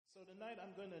tonight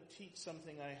I'm going to teach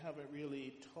something I haven't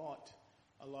really taught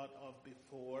a lot of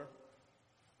before,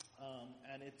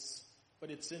 but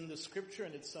it's in the scripture,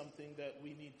 and it's something that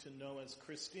we need to know as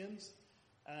Christians,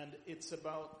 and it's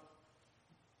about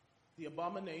the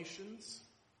abominations,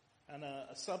 and a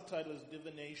subtitle is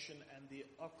Divination and the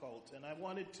Occult, and I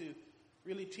wanted to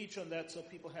really teach on that so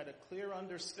people had a clear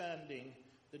understanding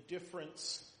the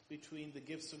difference between the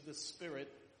gifts of the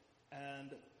Spirit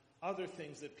and other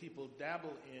things that people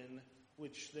dabble in,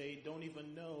 which they don't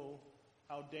even know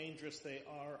how dangerous they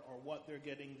are or what they're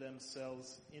getting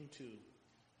themselves into.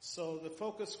 So the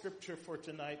focus scripture for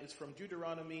tonight is from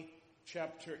Deuteronomy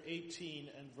chapter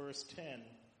 18 and verse 10.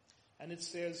 And it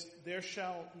says, "There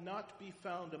shall not be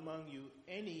found among you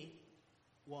any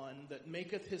one that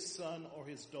maketh his son or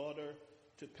his daughter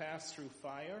to pass through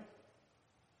fire,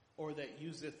 or that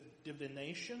useth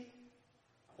divination,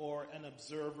 or an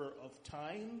observer of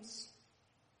times,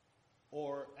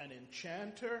 or an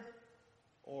enchanter,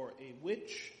 or a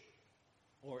witch,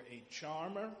 or a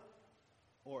charmer,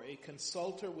 or a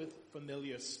consulter with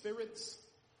familiar spirits,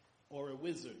 or a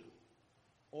wizard,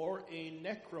 or a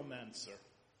necromancer.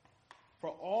 For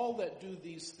all that do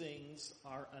these things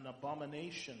are an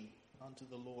abomination unto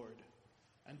the Lord.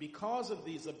 And because of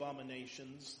these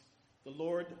abominations, the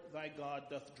Lord thy God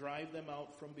doth drive them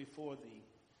out from before thee."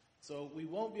 So we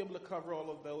won't be able to cover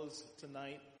all of those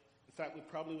tonight. In fact, we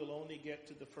probably will only get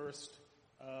to the first,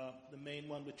 the main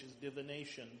one, which is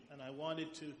divination. And I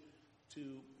wanted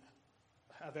to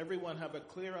have everyone have a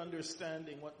clear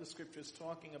understanding what the scripture is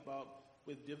talking about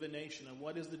with divination and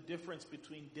what is the difference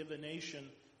between divination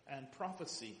and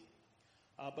prophecy.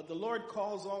 But the Lord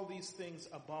calls all these things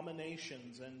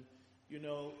abominations, and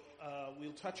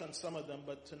we'll touch on some of them,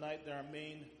 but tonight our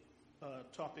main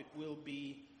topic will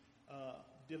be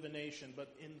divination.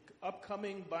 But in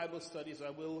upcoming Bible studies, I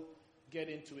will get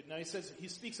into it. Now he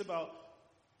speaks about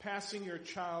passing your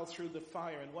child through the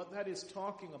fire, and what that is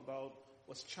talking about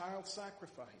was child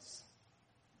sacrifice.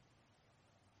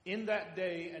 In that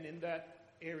day and in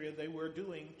that area, they were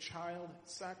doing child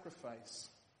sacrifice.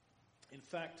 In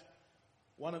fact,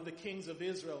 one of the kings of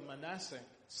Israel, Manasseh,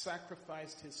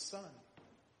 sacrificed his son.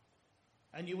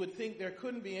 And you would think there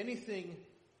couldn't be anything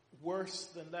worse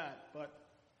than that, but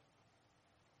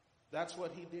that's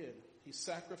what he did. He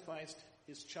sacrificed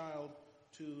his child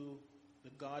to the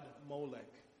god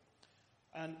Molech.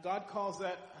 And God calls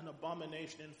that an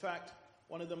abomination. In fact,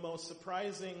 one of the most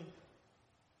surprising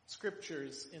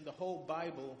scriptures in the whole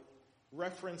Bible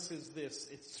references this.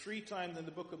 It's 3 times in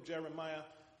the book of Jeremiah.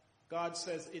 God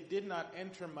says, "It did not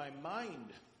enter my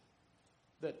mind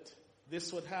that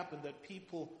this would happen, that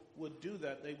people would do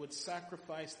that. They would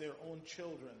sacrifice their own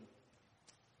children."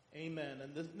 Amen.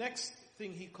 And the next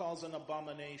thing he calls an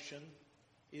abomination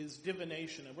is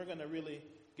divination. And we're going to really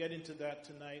get into that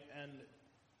tonight and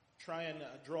try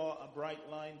and draw a bright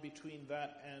line between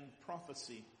that and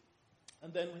prophecy.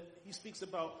 And then he speaks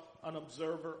about an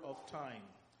observer of time.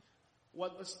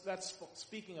 What that's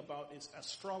speaking about is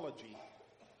astrology.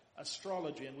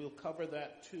 Astrology, and we'll cover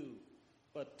that too.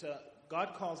 But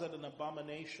God calls that an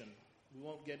abomination. We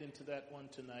won't get into that one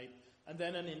tonight. And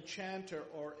then an enchanter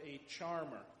or a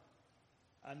charmer.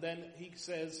 And then he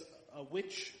says a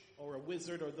witch or a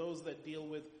wizard, or those that deal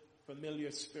with familiar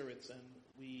spirits. And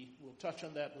we will touch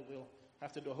on that, but we'll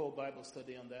have to do a whole Bible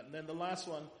study on that. And then the last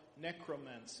one,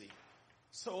 necromancy.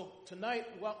 So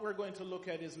tonight what we're going to look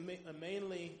at is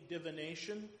mainly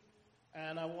divination.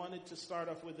 And I wanted to start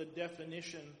off with a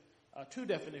definition, 2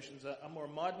 definitions, a more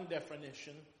modern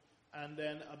definition and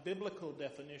then a biblical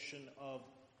definition of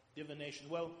divination.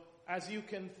 Well, as you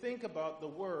can think about, the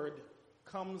word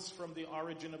comes from the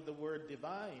origin of the word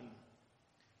divine.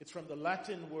 It's from the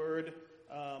Latin word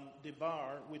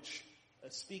divar, which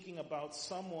is speaking about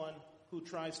someone who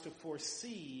tries to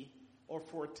foresee or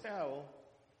foretell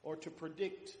or to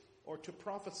predict or to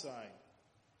prophesy.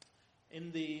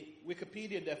 In the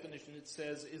Wikipedia definition, it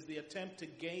says, is the attempt to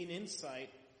gain insight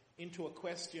into a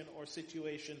question or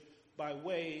situation by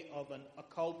way of an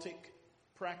occultic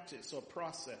practice or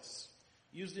process.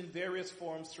 Used in various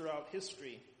forms throughout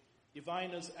history,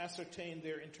 diviners ascertain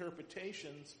their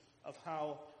interpretations of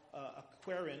how a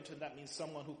querent, and that means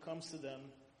someone who comes to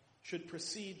them, should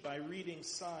proceed by reading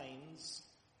signs,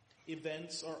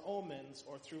 events, or omens,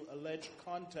 or through alleged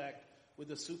contact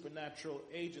with a supernatural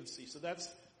agency. So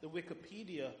that's the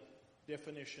Wikipedia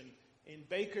definition. In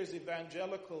Baker's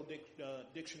Evangelical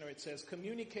Dictionary, it says,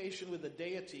 communication with a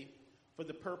deity for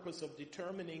the purpose of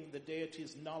determining the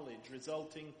deity's knowledge,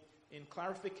 resulting in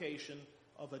clarification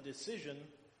of a decision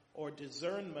or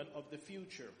discernment of the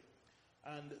future.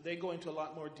 And they go into a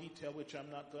lot more detail, which I'm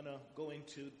not going to go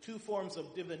into. 2 forms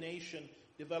of divination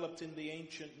developed in the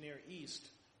ancient Near East,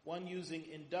 one using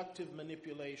inductive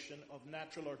manipulation of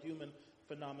natural or human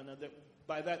phenomena.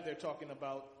 By that they're talking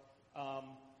about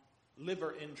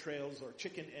liver entrails or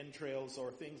chicken entrails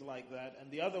or things like that.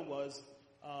 And the other was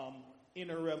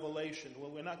inner revelation.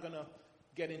 Well, we're not going to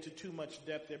get into too much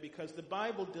depth there because the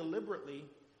Bible deliberately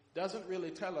doesn't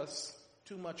really tell us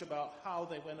too much about how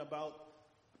they went about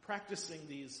practicing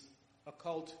these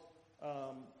occult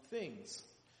things.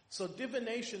 So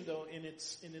divination, though, in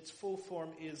its full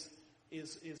form is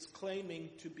claiming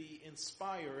to be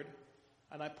inspired,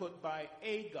 and I put by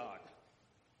a God,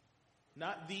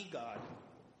 not the God,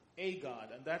 a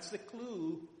God. And that's the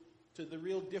clue to the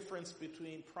real difference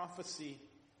between prophecy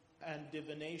and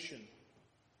divination.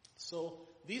 So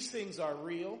these things are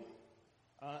real,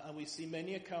 and we see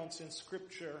many accounts in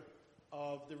Scripture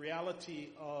of the reality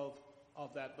of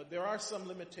that. But there are some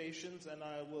limitations, and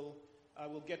I will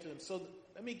get to them. So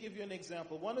let me give you an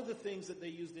example. One of the things that they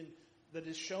used that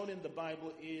is shown in the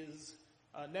Bible is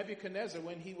Nebuchadnezzar,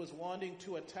 when he was wanting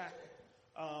to attack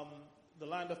the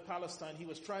land of Palestine, he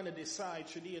was trying to decide,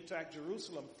 should he attack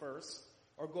Jerusalem first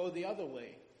or go the other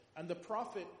way? And the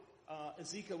prophet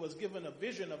Ezekiel was given a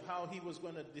vision of how he was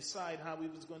going to decide how he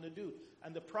was going to do.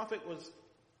 And the prophet was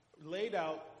laid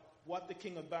out what the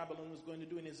king of Babylon was going to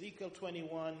do. In Ezekiel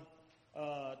 21,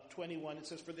 it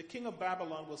says, "For the king of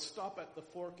Babylon will stop at the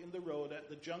fork in the road, at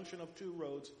the junction of two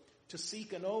roads, to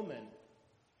seek an omen.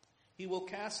 He will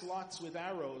cast lots with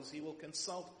arrows. He will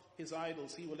consult his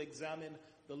idols. He will examine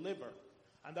the liver."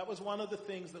 And that was one of the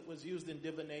things that was used in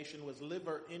divination, was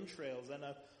liver entrails. And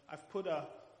I've put a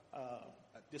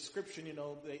description.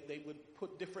 They would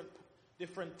put different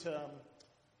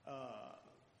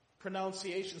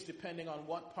pronunciations depending on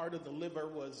what part of the liver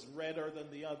was redder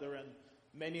than the other, and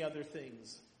many other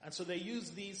things. And so they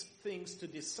used these things to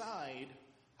decide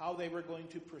how they were going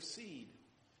to proceed.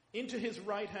 "Into his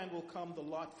right hand will come the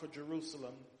lot for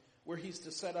Jerusalem, where he's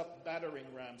to set up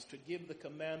battering rams, to give the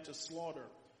command to slaughter,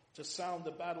 to sound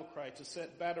the battle cry, to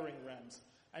set battering rams."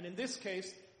 And in this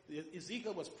case,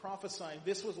 Ezekiel was prophesying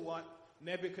this was what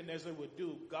Nebuchadnezzar would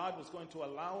do. God was going to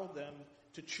allow them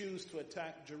to choose to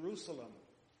attack Jerusalem.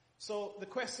 So the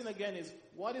question again is,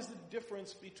 what is the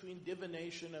difference between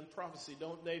divination and prophecy?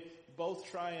 Don't they both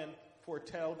try and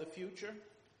foretell the future?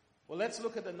 Well, let's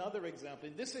look at another example.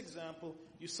 In this example,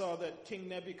 you saw that King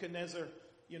Nebuchadnezzar,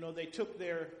 they took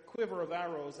their quiver of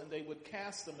arrows and they would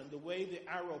cast them, and the way the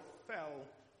arrow fell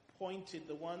pointed,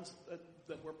 the ones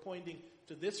that were pointing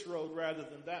to this road rather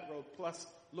than that road, plus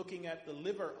looking at the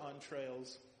liver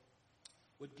entrails,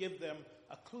 would give them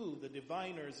a clue. The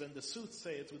diviners and the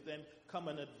soothsayers would then come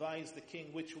and advise the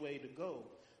king which way to go.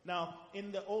 Now,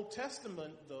 in the Old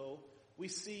Testament, though, we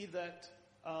see that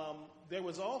there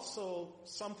was also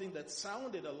something that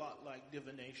sounded a lot like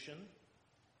divination.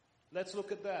 Let's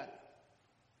look at that.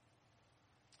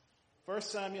 1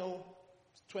 Samuel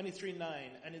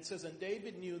 23:9, and it says, "And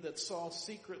David knew that Saul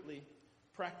secretly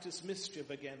practiced mischief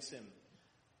against him.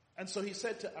 And so he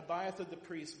said to Abiathar the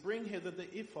priest, 'Bring hither the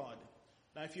ephod.'"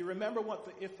 Now, if you remember what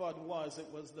the ephod was,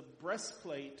 it was the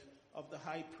breastplate of the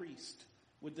high priest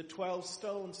with the 12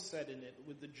 stones set in it,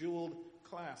 with the jeweled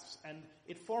clasps. And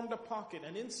it formed a pocket,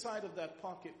 and inside of that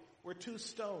pocket were two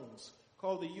stones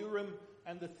called the Urim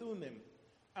and the Thummim.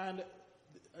 And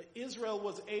Israel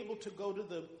was able to go to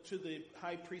the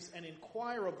high priest and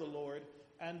inquire of the Lord,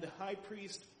 and the high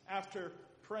priest, after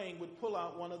praying, would pull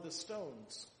out one of the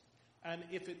stones. And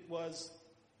if it was,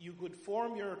 you could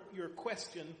form your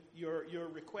question, your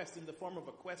request in the form of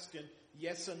a question,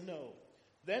 yes and no.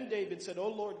 Then David said, "O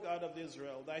Lord God of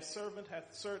Israel, thy servant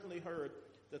hath certainly heard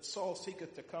that Saul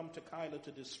seeketh to come to Keilah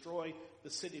to destroy the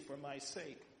city for my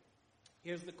sake."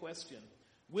 Here's the question.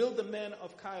 "Will the men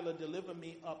of Keilah deliver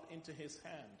me up into his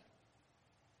hand?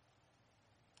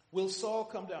 Will Saul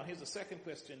come down?" Here's the second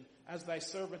question. "As thy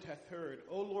servant hath heard,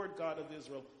 O Lord God of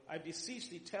Israel, I beseech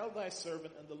thee, tell thy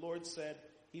servant." And the Lord said,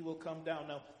 "He will come down."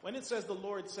 Now, when it says the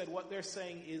Lord said, what they're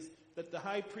saying is that the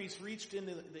high priest reached in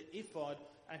the ephod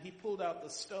and he pulled out the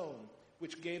stone,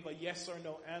 which gave a yes or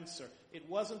no answer. It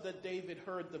wasn't that David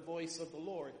heard the voice of the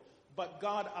Lord, but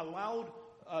God allowed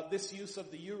this use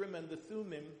of the Urim and the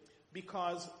Thummim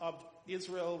because of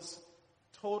Israel's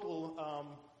total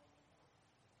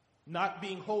not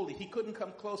being holy. He couldn't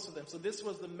come close to them. So this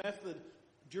was the method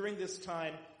during this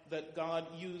time that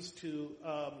God used to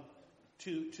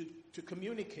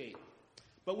communicate.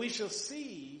 But we shall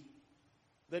see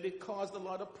that it caused a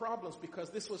lot of problems because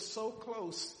this was so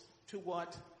close to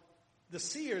what the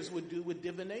seers would do with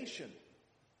divination,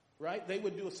 right? They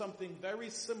would do something very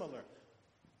similar.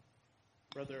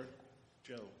 Brother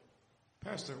Joe.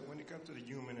 Pastor, when it comes to the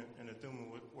Urim and the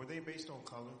Thummim, were they based on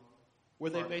color? Were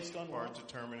they based on or what?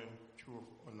 determining true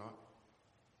or not?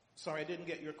 Sorry, I didn't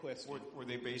get your question. Were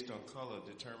they based on color,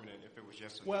 determining if it was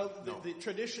yes or Well, no? the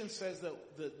tradition says that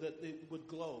it would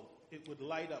glow. It would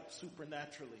light up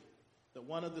supernaturally. That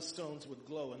one of the stones would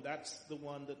glow, and that's the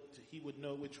one that he would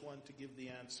know which one to give the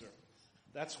answer.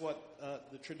 That's what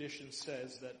the tradition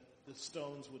says, that the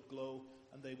stones would glow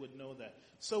and they would know that.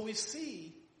 So we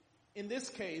see, in this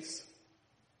case,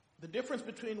 the difference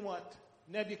between what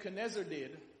Nebuchadnezzar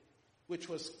did, which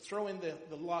was throwing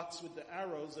the lots with the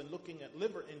arrows and looking at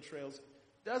liver entrails,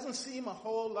 doesn't seem a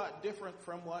whole lot different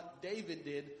from what David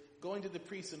did, going to the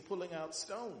priest and pulling out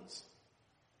stones.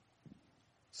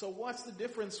 So what's the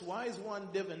difference? Why is one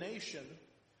divination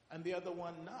and the other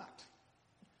one not?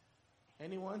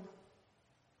 Anyone?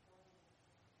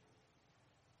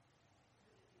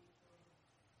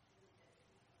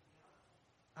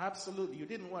 Absolutely. You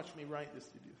didn't watch me write this,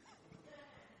 did you?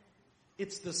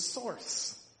 It's the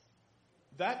source.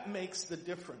 That makes the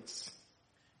difference.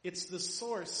 It's the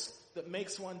source that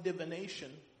makes one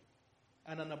divination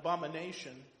and an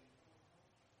abomination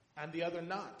and the other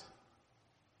not.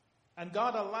 And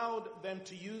God allowed them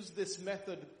to use this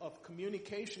method of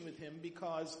communication with him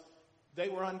because they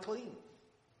were unclean.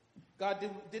 God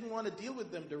didn't want to deal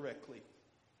with them directly.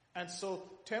 And so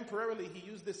temporarily he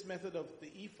used this method of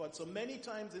the ephod. So many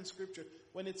times in Scripture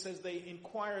when it says they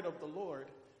inquired of the Lord,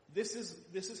 this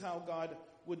is how God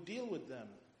would deal with them.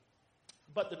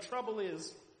 But the trouble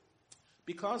is,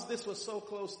 because this was so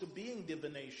close to being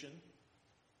divination,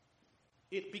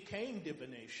 it became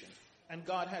divination. And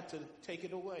God had to take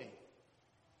it away.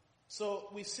 So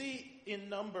we see in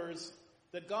Numbers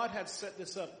that God had set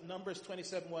this up, Numbers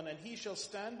 27:1, and he shall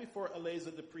stand before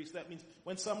Eleazar the priest. That means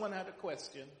when someone had a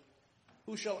question,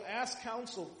 who shall ask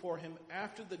counsel for him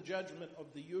after the judgment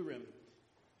of the Urim.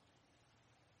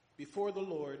 Before the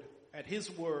Lord, at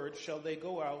his word shall they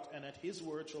go out, and at his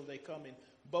word shall they come in.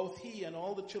 Both he and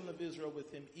all the children of Israel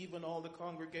with him, even all the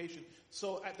congregation.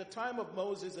 So at the time of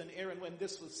Moses and Aaron, when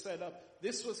this was set up,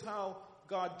 this was how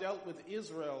God dealt with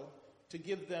Israel to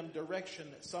give them direction.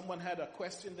 Someone had a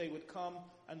question, they would come,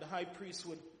 and the high priest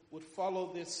would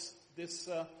follow this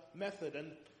method.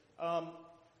 And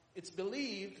it's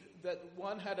believed that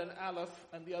one had an aleph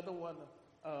and the other one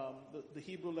the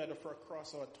Hebrew letter for a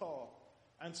cross or a taw.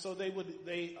 And so they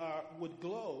would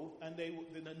glow, and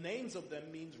the names of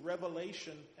them means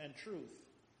revelation and truth.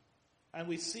 And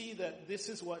we see that this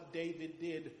is what David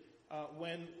did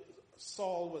when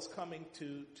Saul was coming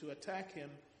to attack him.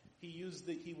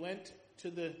 He went to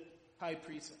the high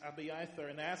priest Abiathar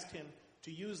and asked him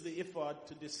to use the ephod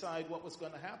to decide what was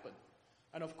going to happen.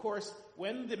 And of course,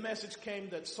 when the message came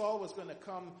that Saul was going to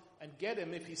come and get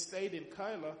him if he stayed in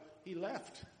Keilah, he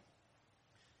left.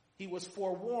 He was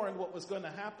forewarned what was going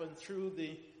to happen through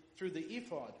the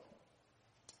ephod.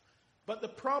 But the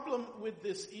problem with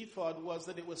this ephod was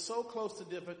that it was so close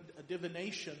to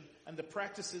divination and the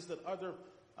practices that other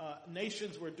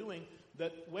nations were doing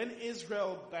that when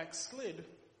Israel backslid,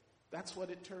 that's what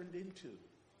it turned into.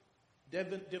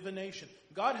 Divination.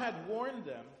 God had warned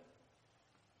them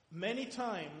many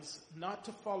times not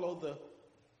to follow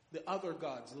the other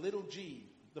gods, little g,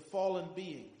 the fallen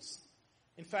beings.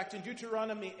 In fact, in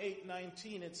Deuteronomy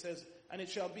 8:19 it says, "And it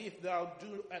shall be if thou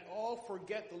do at all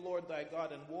forget the Lord thy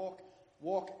God and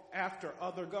walk after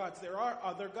other gods." There are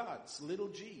other gods, little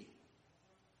g,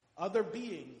 other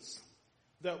beings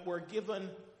that were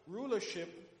given rulership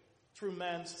through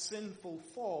man's sinful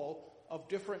fall of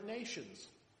different nations.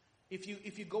 If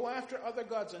you go after other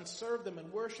gods and serve them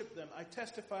and worship them, I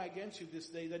testify against you this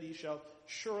day that ye shall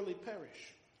surely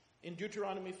perish. In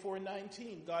Deuteronomy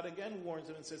 4:19, God again warns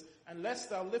them and says, "Unless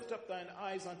thou lift up thine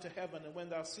eyes unto heaven, and when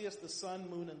thou seest the sun,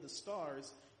 moon, and the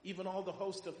stars, even all the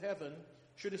host of heaven,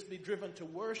 shouldest be driven to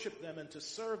worship them and to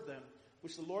serve them,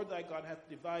 which the Lord thy God hath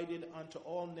divided unto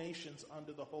all nations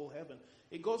under the whole heaven."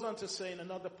 It goes on to say in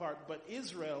another part, "But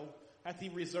Israel hath he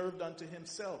reserved unto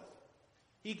himself."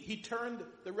 He turned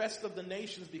the rest of the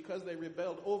nations, because they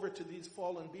rebelled, over to these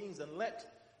fallen beings and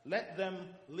let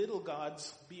them, little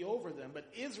gods, be over them. But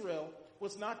Israel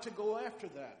was not to go after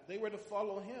that. They were to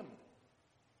follow him.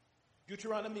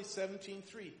 Deuteronomy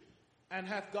 17:3, "And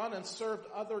hath gone and served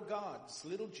other gods,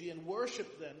 little g, and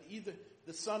worshipped them, either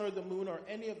the sun or the moon or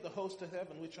any of the host of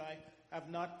heaven, which I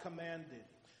have not commanded."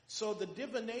 So the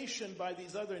divination by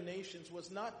these other nations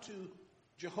was not to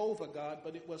Jehovah God,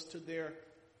 but it was to their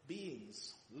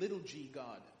beings, little g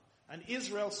God. And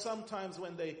Israel sometimes,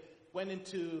 when they went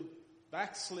into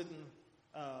backslidden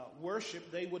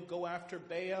worship, they would go after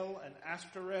Baal and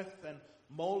Ashtoreth and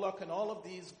Moloch and all of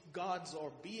these gods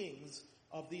or beings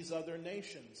of these other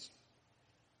nations.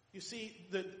 You see,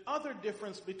 the other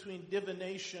difference between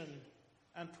divination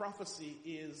and prophecy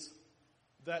is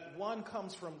that one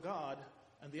comes from God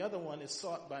and the other one is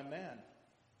sought by man.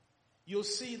 You'll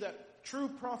see that true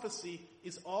prophecy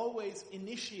is always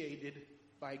initiated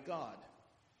by God.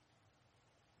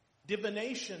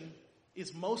 Divination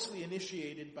is mostly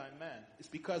initiated by man. It's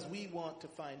because we want to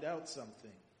find out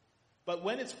something. But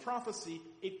when it's prophecy,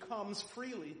 it comes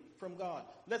freely from God.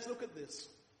 Let's look at this.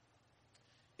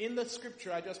 In the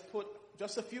scripture, I just put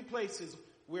just a few places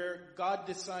where God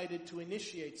decided to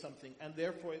initiate something, and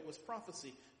therefore it was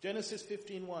prophecy. Genesis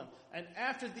 15:1. And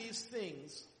after these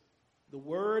things, the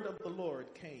word of the Lord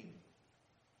came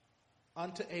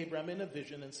unto Abram in a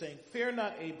vision, and saying, Fear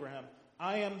not, Abraham,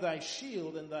 I am thy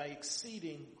shield and thy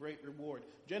exceeding great reward.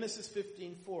 Genesis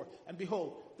 15:4. And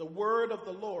behold, the word of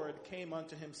the Lord came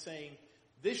unto him, saying,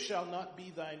 This shall not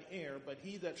be thine heir, but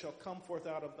he that shall come forth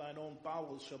out of thine own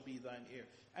bowels shall be thine heir.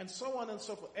 And so on and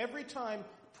so forth. Every time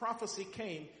prophecy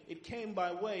came, it came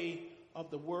by way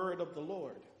of the word of the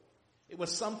Lord. It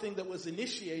was something that was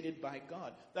initiated by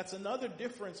God. That's another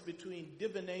difference between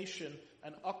divination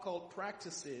and occult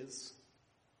practices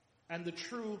and the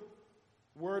true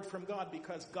word from God,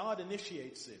 because God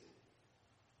initiates it,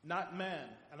 not man.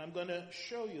 And I'm going to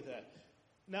show you that.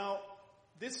 Now,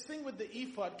 this thing with the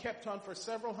ephod kept on for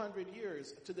several hundred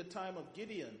years to the time of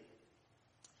Gideon.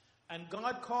 And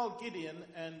God called Gideon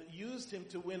and used him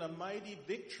to win a mighty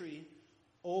victory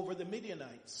over the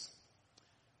Midianites.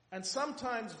 And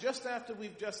sometimes just after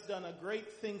we've just done a great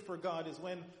thing for God is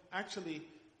when actually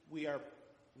we are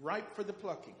ripe for the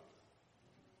plucking.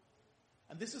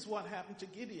 And this is what happened to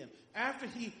Gideon. After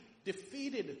he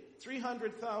defeated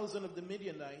 300,000 of the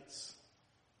Midianites,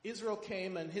 Israel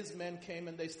came and his men came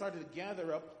and they started to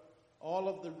gather up all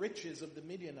of the riches of the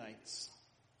Midianites.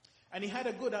 And he had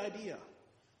a good idea.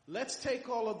 Let's take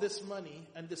all of this money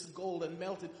and this gold and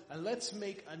melt it, and let's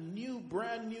make a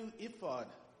brand new ephod.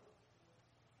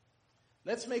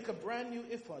 Let's make a brand new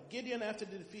ephod. Gideon, after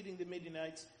defeating the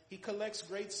Midianites, he collects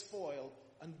great spoil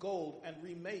and gold and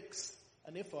remakes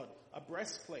an ephod, a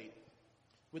breastplate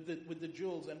with the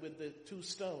jewels and with the 2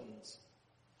 stones.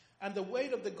 And the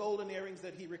weight of the golden earrings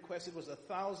that he requested was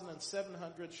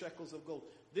 1,700 shekels of gold.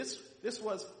 This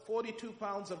was 42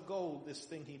 pounds of gold, this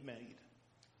thing he made.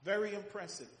 Very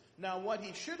impressive. Now what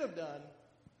he should have done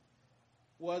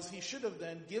was he should have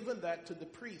then given that to the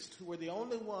priests, who were the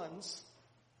only ones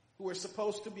who were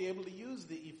supposed to be able to use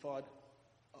the ephod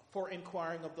for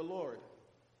inquiring of the Lord.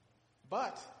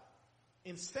 But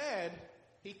instead,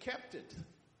 he kept it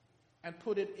and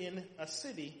put it in a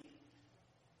city,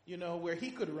 where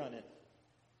he could run it.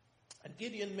 And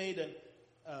Gideon made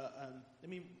let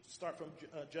me start from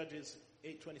Judges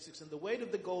 8:26. And the weight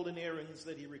of the golden earrings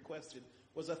that he requested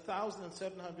was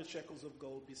 1,700 shekels of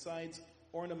gold, besides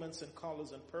ornaments and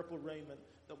collars and purple raiment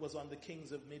that was on the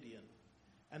kings of Midian.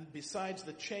 And besides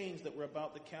the chains that were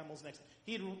about the camels' necks.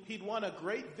 He'd won a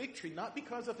great victory, not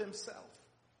because of himself,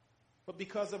 but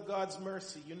because of God's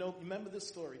mercy. Remember this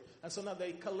story. And so now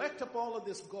they collect up all of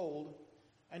this gold,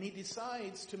 and he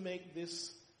decides to make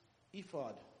this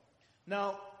ephod.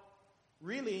 Now,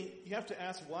 really, you have to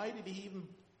ask, why did he even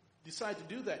decide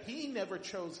to do that? He never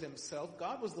chose himself.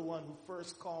 God was the one who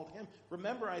first called him.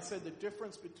 Remember, I said the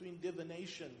difference between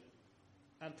divination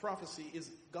and prophecy is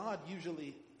God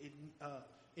usually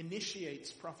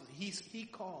initiates prophecy. He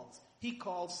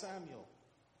calls Samuel.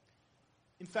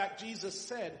 In fact, Jesus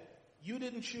said, You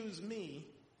didn't choose me,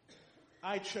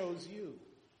 I chose you.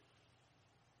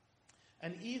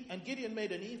 And Gideon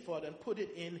made an ephod and put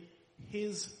it in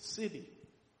his city.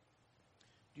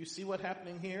 Do you see what's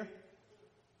happening here?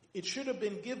 It should have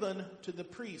been given to the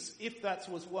priests if that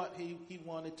was what he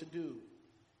wanted to do.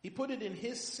 He put it in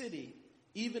his city,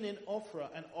 even in Ophrah,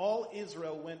 and all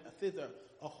Israel went thither,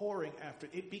 a whoring after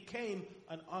it. It became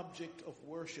an object of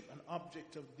worship, an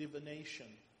object of divination,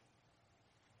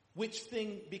 which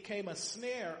thing became a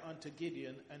snare unto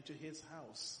Gideon and to his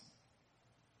house.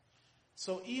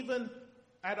 So even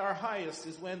at our highest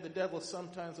is when the devil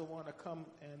sometimes will want to come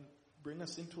and bring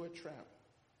us into a trap.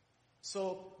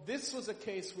 So this was a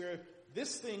case where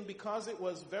this thing, because it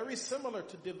was very similar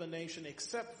to divination,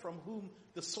 except from whom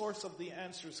the source of the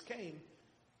answers came,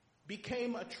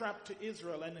 became a trap to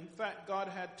Israel. And in fact, God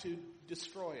had to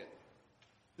destroy it.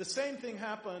 The same thing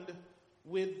happened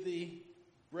with the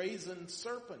brazen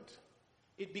serpent.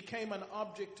 It became an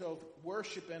object of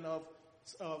worship and of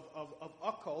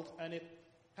occult, and it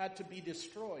had to be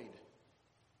destroyed.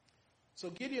 So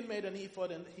Gideon made an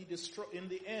ephod, and he destroyed. In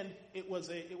the end, it was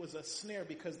a snare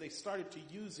because they started to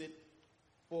use it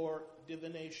for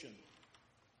divination.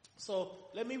 So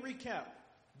let me recap.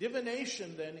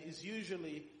 Divination then is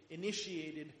usually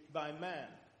initiated by man.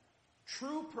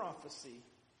 True prophecy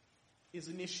is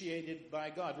initiated by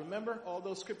God. Remember all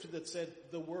those scriptures that said,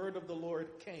 the word of the Lord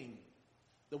came.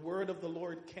 The word of the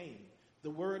Lord came. The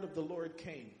word of the Lord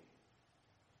came.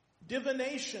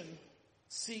 Divination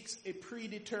seeks a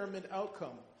predetermined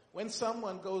outcome. When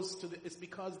someone goes to it's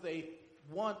because they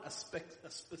want a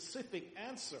specific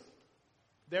answer.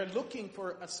 They're looking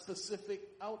for a specific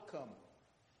outcome.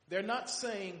 They're not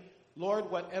saying, Lord,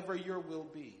 whatever your will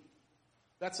be.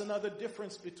 That's another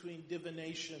difference between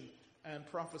divination and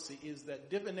prophecy, is that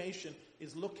divination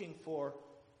is looking for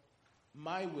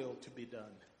my will to be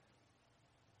done.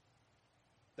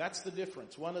 That's the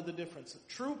difference, one of the differences.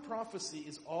 True prophecy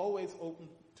is always open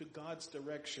to God's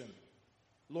direction.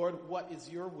 Lord, what is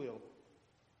your will?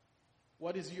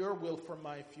 What is your will for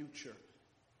my future?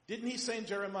 Didn't he say in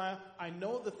Jeremiah, I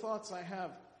know the thoughts I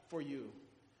have for you,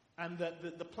 and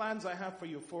that the plans I have for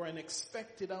you for an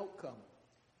expected outcome.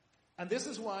 And this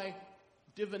is why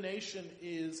divination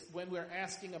is, when we're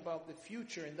asking about the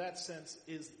future in that sense,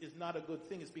 is not a good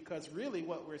thing. It's because really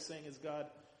what we're saying is, God,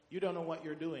 you don't know what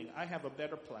you're doing. I have a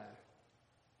better plan.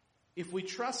 If we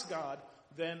trust God,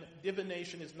 then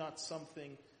divination is not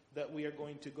something that we are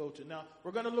going to go to. Now,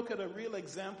 we're going to look at a real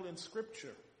example in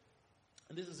Scripture.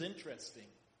 And this is interesting.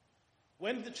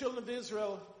 When the children of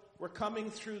Israel were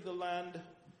coming through the land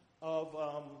of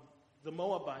the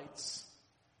Moabites,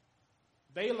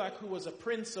 Balak, who was a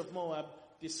prince of Moab,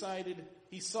 decided,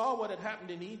 he saw what had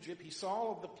happened in Egypt, he saw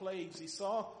all of the plagues, he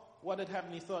saw what had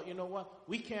happened, he thought, you know what,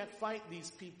 we can't fight these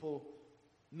people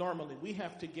normally, we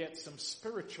have to get some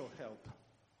spiritual help.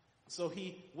 So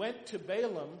he went to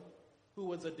Balaam, who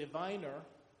was a diviner,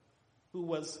 who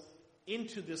was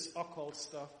into this occult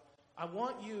stuff. I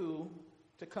want you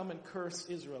to come and curse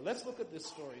Israel. Let's look at this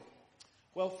story.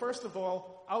 Well, first of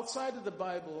all, outside of the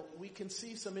Bible, we can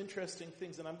see some interesting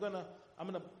things, and I'm going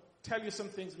to tell you some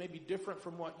things maybe different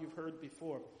from what you've heard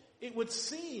before. It would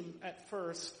seem at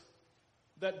first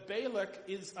that Balaam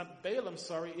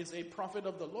is a prophet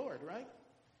of the Lord, right?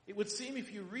 It would seem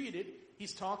if you read it,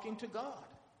 he's talking to God.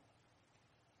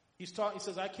 He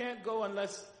says, I can't go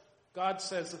unless God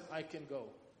says I can go.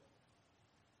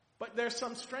 But there's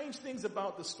some strange things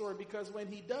about the story, because when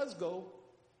he does go,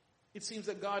 it seems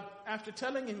that God, after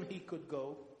telling him he could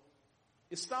go,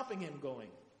 is stopping him going.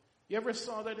 You ever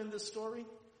saw that in this story?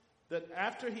 That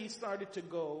after he started to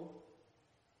go,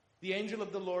 the angel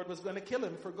of the Lord was going to kill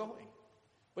him for going.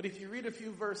 But if you read a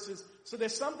few verses, so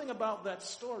there's something about that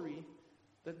story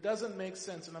that doesn't make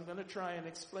sense, and I'm going to try and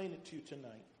explain it to you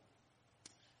tonight.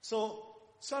 So,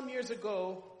 some years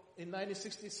ago, in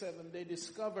 1967, they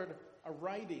discovered a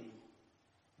writing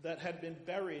that had been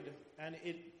buried, and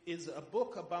it is a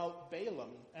book about Balaam,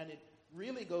 and it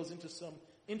really goes into some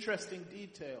interesting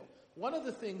detail. One of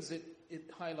the things it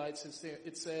highlights is there,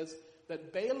 it says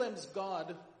that Balaam's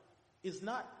God is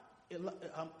not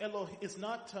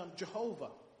Jehovah.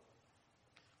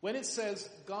 When it says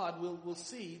God, we'll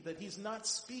see that he's not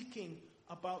speaking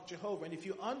about Jehovah. And if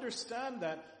you understand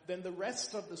that, then the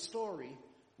rest of the story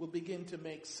will begin to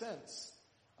make sense.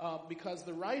 Because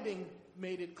the writing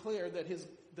made it clear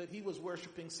that he was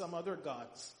worshiping some other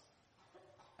gods.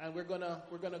 And we're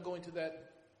gonna go into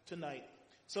that tonight.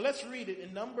 So let's read it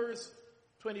in Numbers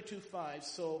 22:5.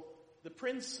 So the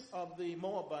prince of the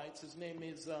Moabites, his name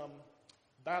is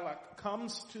Balak,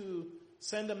 comes to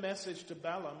send a message to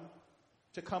Balaam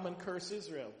to come and curse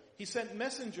Israel. He sent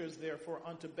messengers, therefore,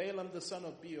 unto Balaam the son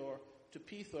of Beor to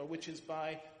Pethor, which is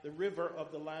by the river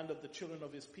of the land of the children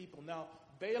of his people. Now,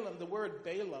 Balaam, the word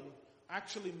Balaam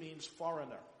actually means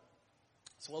foreigner.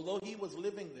 So although he was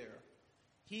living there,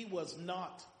 he was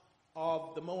not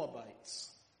of the Moabites.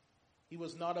 He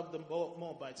was not of the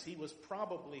Moabites. He was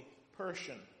probably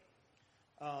Persian.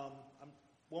 I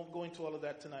won't go into all of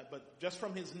that tonight, but just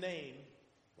from his name,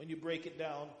 when you break it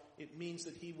down, it means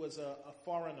that he was a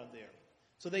foreigner there.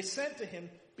 So they said to him,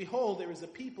 behold, there is a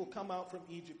people come out from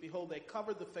Egypt. Behold, they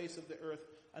cover the face of the earth,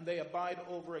 and they abide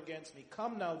over against me.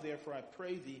 Come now, therefore, I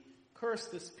pray thee, curse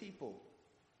this people.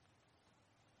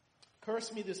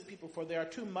 Curse me this people, for they are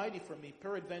too mighty for me.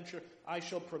 Peradventure I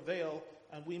shall prevail,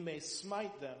 and we may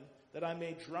smite them, that I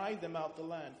may drive them out the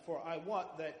land. For I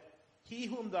wot that he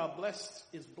whom thou blessed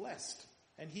is blessed,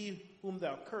 and he whom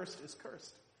thou cursed is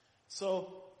cursed.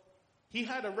 So he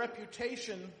had a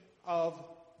reputation of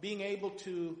being able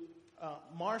to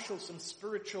marshal some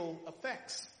spiritual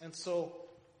effects. And so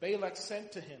Balak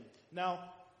sent to him. Now,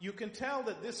 you can tell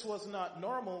that this was not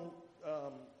normal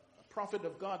prophet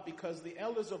of God, because the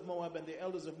elders of Moab and the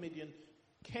elders of Midian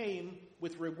came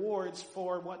with rewards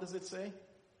for, what does it say?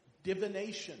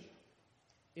 Divination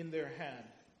in their hand.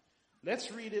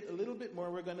 Let's read it a little bit more.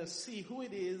 We're going to see who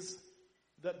it is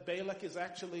that Balak is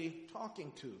actually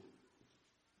talking to.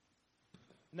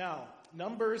 Now,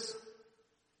 Numbers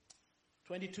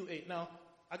 22:8. Now,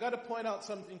 I got to point out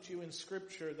something to you in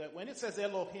Scripture, that when it says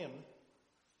Elohim,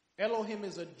 Elohim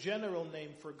is a general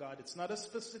name for God. It's not a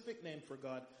specific name for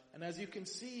God. And as you can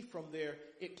see from there,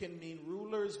 it can mean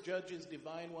rulers, judges,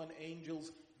 divine one,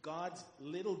 angels, God's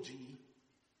little g,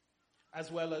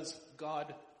 as well as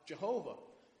God, Jehovah.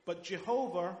 But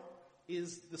Jehovah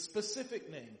is the specific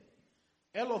name.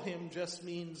 Elohim just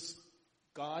means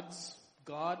God's,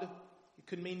 God. It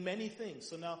could mean many things.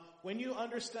 So now, when you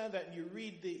understand that and you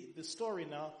read the story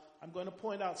now, I'm going to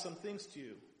point out some things to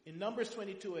you. In Numbers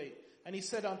 22:8, and he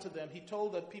said unto them, he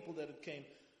told the people that had came,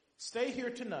 stay here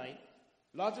tonight.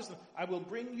 I will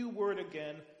bring you word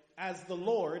again as the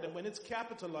Lord. And when it's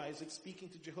capitalized, it's speaking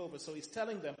to Jehovah. So he's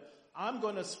telling them, I'm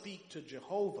going to speak to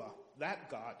Jehovah, that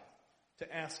God,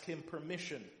 to ask him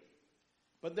permission.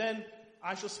 But then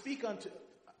I shall speak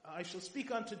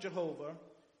unto Jehovah.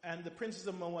 And the princes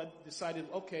of Moab decided,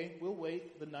 okay, we'll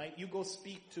wait the night. You go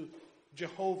speak to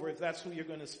Jehovah if that's who you're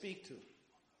going to speak to.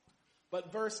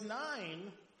 But verse 9,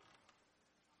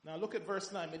 now look at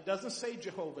verse 9. It doesn't say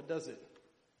Jehovah, does it?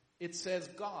 It says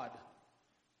God.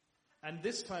 And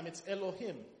this time it's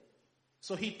Elohim.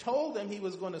 So he told them he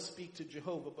was going to speak to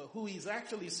Jehovah, but who he's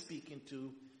actually speaking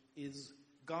to is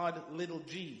God, little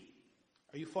g.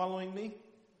 Are you following me?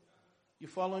 You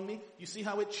following me? You see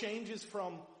how it changes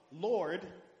from Lord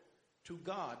to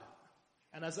God.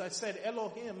 And as I said,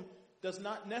 Elohim does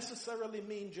not necessarily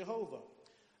mean Jehovah.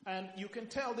 And you can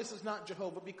tell this is not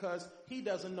Jehovah because he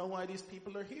doesn't know why these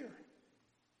people are here.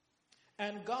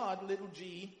 And God, little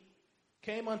g,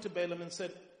 came unto Balaam and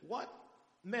said, what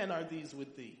men are these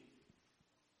with thee?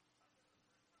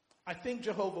 I think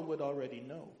Jehovah would already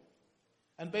know.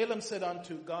 And Balaam said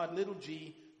unto God, little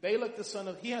g, Balak the son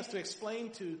of, he has to explain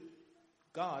to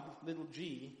God, little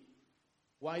g,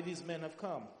 why these men have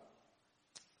come.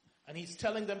 And he's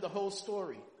telling them the whole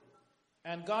story.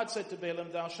 And God said to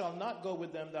Balaam, thou shalt not go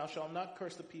with them, thou shalt not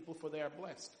curse the people, for they are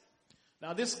blessed.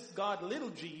 Now this God, little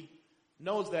g,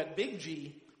 knows that big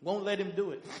G won't let him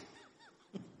do it.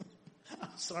 I'm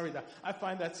sorry, I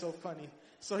find that so funny.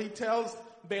 So he tells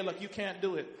Balak, you can't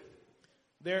do it.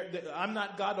 I'm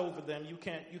not God over them. You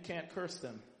can't curse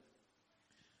them.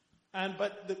 And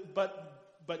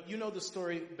but you know the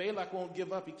story. Balak won't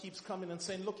give up. He keeps coming and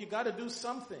saying, look, you got to do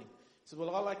something. He said, well,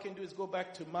 all I can do is go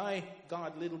back to my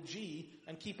God, little g,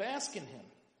 and keep asking him.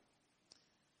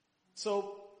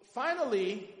 So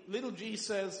finally, little g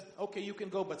says, okay, you can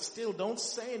go, but still don't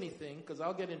say anything because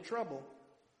I'll get in trouble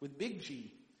with big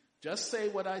G. Just say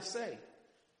what I say.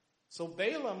 So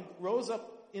Balaam rose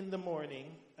up in the morning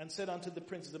and said unto the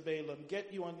princes of Balaam,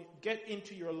 get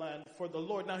into your land, for the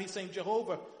Lord. Now he's saying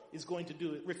Jehovah is going to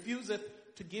do it. Refuseth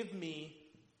to give me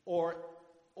or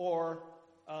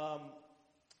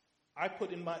I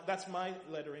put in that's my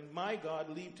lettering, my God,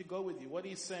 leave to go with you. What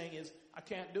he's saying is, I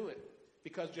can't do it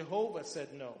because Jehovah said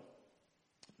no.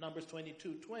 Numbers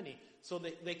 22:20. So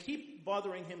they keep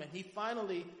bothering him, and he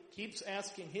finally keeps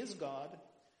asking his God,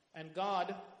 and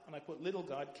God, and I put little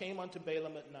God, came unto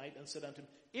Balaam at night and said unto him,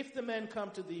 if the men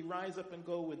come to thee, rise up and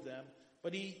go with them.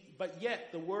 But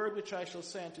yet the word which I shall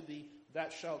say unto thee,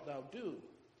 that shalt thou do.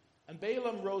 And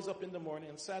Balaam rose up in the morning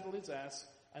and saddled his ass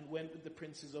and went with the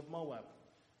princes of Moab.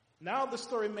 Now the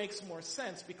story makes more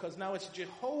sense because now it's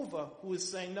Jehovah who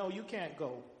is saying, no, you can't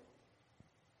go.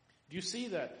 Do you see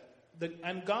that?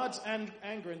 And God's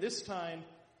anger, and this time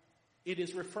it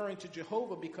is referring to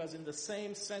Jehovah because in the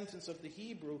same sentence of the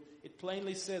Hebrew, it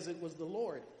plainly says it was the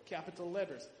Lord, capital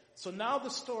letters. So now the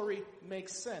story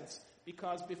makes sense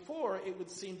because before it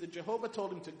would seem that Jehovah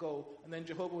told him to go and then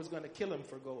Jehovah was going to kill him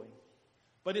for going.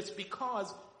 But it's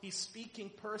because he's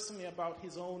speaking personally about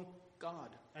his own God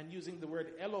and using the word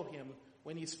Elohim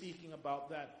when he's speaking about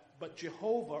that, but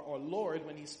Jehovah or Lord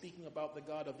when he's speaking about the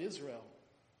God of Israel.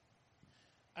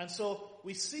 And so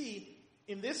we see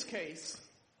in this case,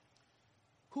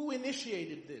 who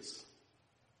initiated this?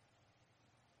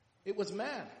 It was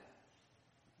man.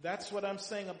 That's what I'm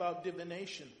saying about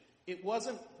divination.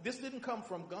 This didn't come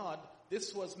from God.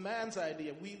 This was man's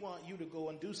idea. We want you to go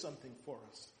and do something for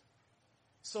us.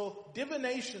 So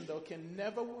divination, though, can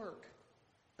never work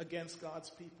against God's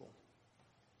people.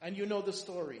 And you know the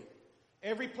story.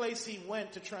 Every place he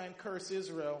went to try and curse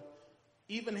Israel,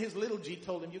 even his little g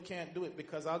told him, you can't do it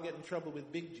because I'll get in trouble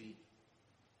with big G.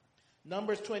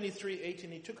 Numbers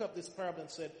 23:18, he took up this parable and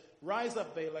said, rise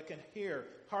up, Balak, and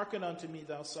hearken unto me,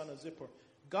 thou son of Zippor.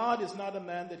 God is not a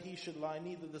man that he should lie,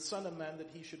 neither the son of man that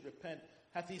he should repent.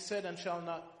 Hath he said and shall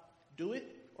not do it?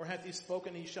 Or hath he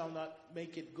spoken, he shall not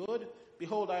make it good?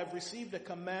 Behold, I have received a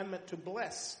commandment to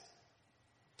bless,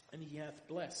 and he hath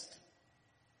blessed.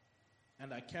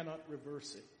 and I cannot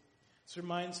reverse it. This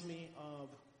reminds me of,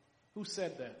 who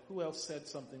said that? Who else said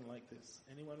something like this?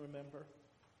 Anyone remember?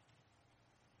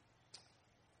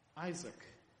 Isaac.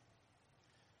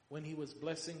 When he was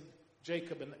blessing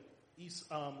Jacob, and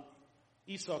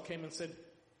Esau came and said,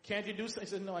 can't you do something? He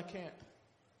said, no, I can't.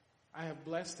 I have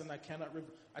blessed and I cannot.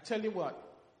 I tell you what,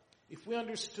 if we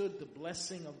understood the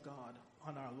blessing of God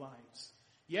on our lives,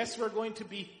 yes, we're going to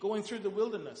be going through the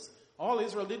wilderness. All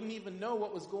Israel didn't even know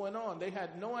what was going on. They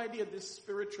had no idea this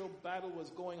spiritual battle was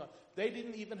going on. They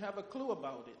didn't even have a clue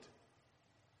about it.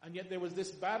 And yet there was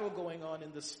this battle going on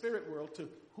in the spirit world to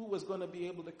who was going to be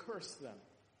able to curse them.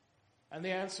 And the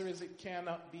answer is it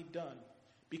cannot be done.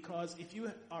 Because if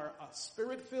you are a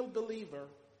spirit-filled believer,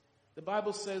 the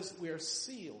Bible says we are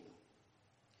sealed.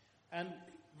 And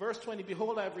verse 20,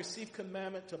 behold, I have received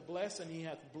commandment to bless, and he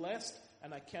hath blessed,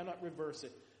 and I cannot reverse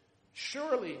it.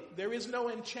 Surely there is no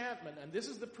enchantment, and this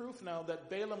is the proof now that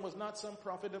Balaam was not some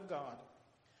prophet of God,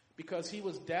 because he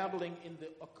was dabbling in the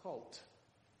occult.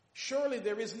 Surely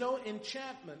there is no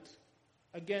enchantment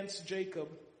against Jacob,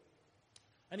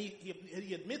 and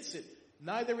he admits it.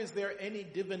 Neither is there any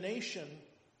divination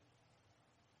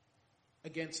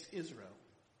against Israel.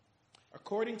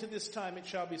 According to this time it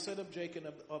shall be said of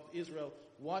Jacob of Israel,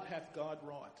 what hath God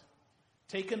wrought?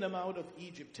 Taken them out of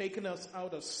Egypt, taken us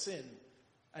out of sin,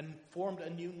 and formed a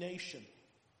new nation.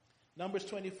 Numbers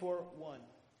 24:1.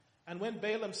 And when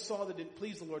Balaam saw that it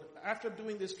pleased the Lord, after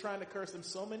doing this, trying to curse them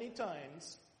so many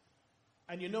times,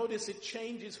 and you notice it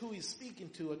changes who he's speaking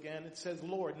to again. It says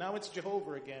Lord. Now it's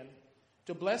Jehovah again.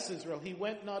 To bless Israel. He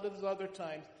went not as other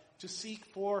times to seek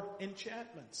for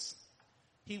enchantments.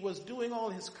 He was doing all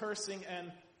his cursing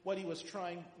and what he was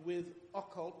trying with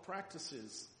occult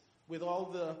practices, with all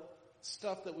the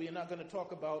stuff that we are not going to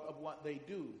talk about of what they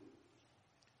do.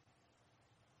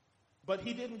 But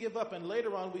he didn't give up, and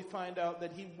later on we find out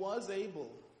that he was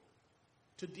able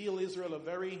to deal Israel a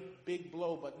very big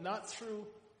blow, but not through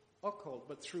occult,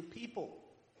 but through people.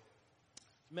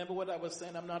 Remember what I was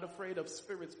saying? I'm not afraid of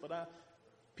spirits, but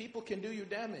people can do you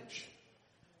damage.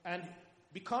 And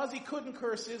because he couldn't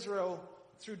curse Israel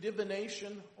through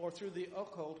divination or through the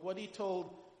occult, what he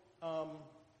told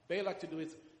Balak to do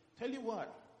is, tell you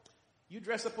what, you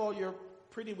dress up all your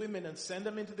pretty women and send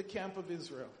them into the camp of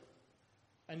Israel.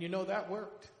 And you know, that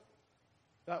worked.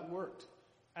 That worked.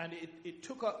 And it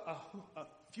took a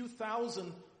few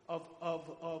thousand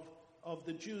of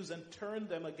the Jews and turned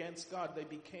them against God. They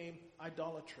became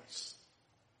idolatrous.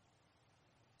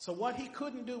 So what he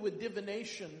couldn't do with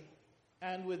divination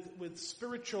and with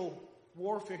spiritual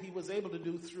warfare, he was able to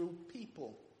do through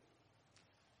people.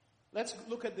 Let's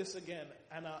look at this again.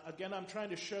 And again, I'm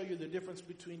trying to show you the difference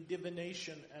between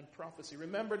divination and prophecy.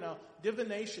 Remember now,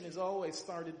 divination is always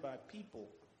started by people.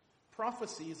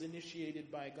 Prophecy is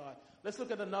initiated by God. Let's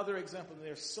look at another example.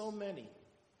 There's so many.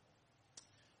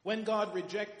 When God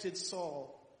rejected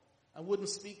Saul and wouldn't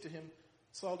speak to him,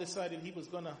 Saul decided he was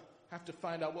going to have to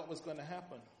find out what was going to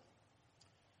happen.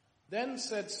 Then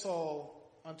said Saul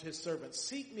unto his servants,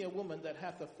 seek me a woman that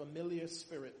hath a familiar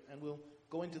spirit, and we'll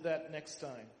go into that next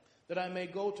time, that I may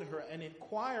go to her and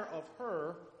inquire of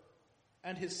her.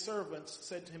 And his servants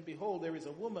said to him, behold, there is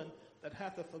a woman that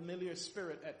hath a familiar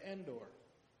spirit at Endor.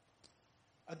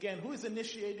 Again, who is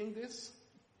initiating this?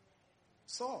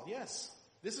 Saul, yes.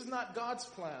 This is not God's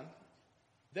plan.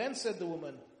 Then said the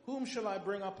woman, whom shall I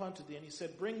bring up unto thee? And he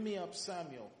said, bring me up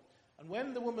Samuel. And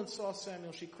when the woman saw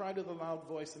Samuel, she cried with a loud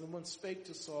voice, and the woman spake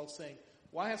to Saul, saying,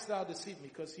 why hast thou deceived me?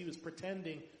 Because he was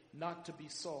pretending not to be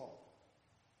Saul.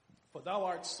 For thou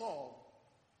art Saul.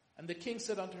 And the king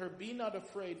said unto her, be not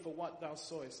afraid for what thou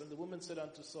sawest. And the woman said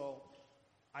unto Saul,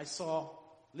 I saw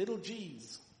little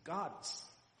g's, gods.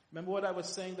 Remember what I was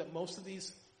saying, that most of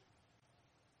these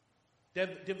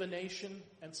divination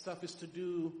and stuff is to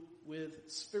do with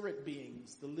spirit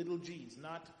beings, the little g's,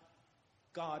 not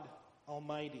God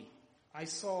Almighty. I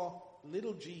saw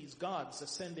little g's, gods,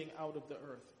 ascending out of the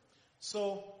earth.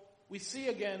 So we see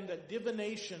again that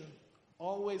divination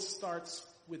always starts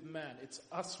with man. It's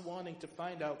us wanting to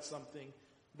find out something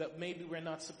that maybe we're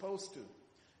not supposed to.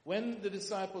 When the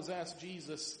disciples asked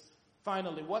Jesus,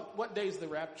 finally, what day is the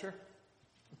rapture?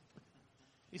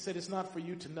 He said, it's not for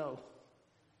you to know.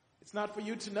 It's not for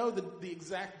you to know the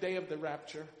exact day of the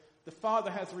rapture. The Father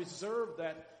has reserved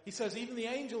that. He says, even the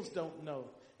angels don't know.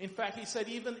 In fact, he said,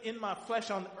 even in my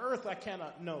flesh on earth, I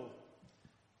cannot know.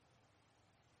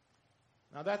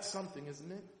 Now that's something,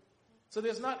 isn't it? So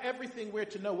there's not everything we're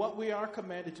to know. What we are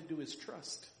commanded to do is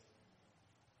trust.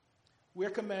 We're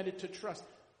commanded to trust.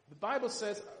 The Bible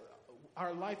says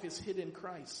our life is hid in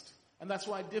Christ. And that's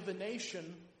why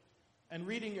divination and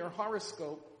reading your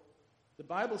horoscope The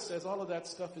Bible says all of that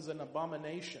stuff is an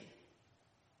abomination.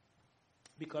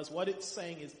 Because what it's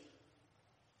saying is,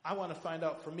 I want to find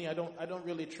out for me. I don't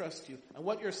really trust you. And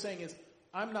what you're saying is,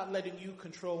 I'm not letting you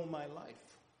control my life.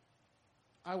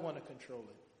 I want to control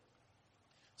it.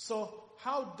 So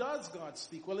how does God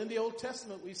speak? Well, in the Old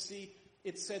Testament we see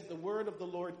it said the word of the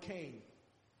Lord came.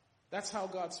 That's how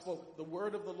God spoke. The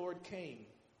word of the Lord came.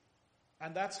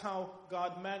 And that's how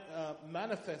God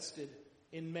manifested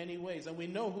in many ways. And we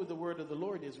know who the word of the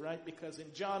Lord is, right? Because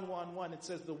in John 1:1 it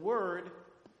says the word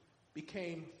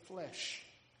became flesh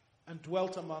and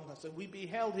dwelt among us. And we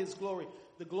beheld his glory,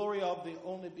 the glory of the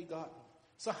only begotten.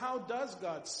 So how does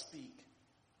God speak?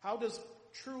 How does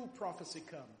true prophecy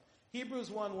come? Hebrews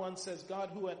 1:1 says,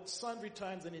 God who at sundry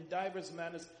times and in divers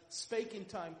manners spake in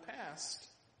time past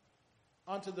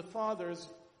unto the fathers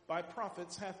by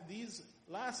prophets, hath these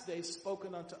last days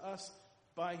spoken unto us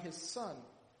by his Son,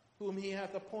 whom he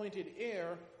hath appointed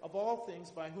heir of all things,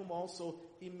 by whom also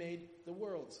he made the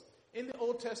worlds. In the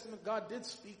Old Testament, God did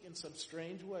speak in some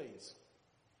strange ways.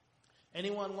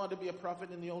 Anyone want to be a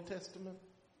prophet in the Old Testament?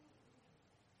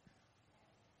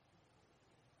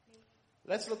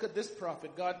 Let's look at this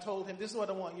prophet. God told him, this is what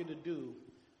I want you to do.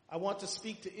 I want to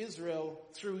speak to Israel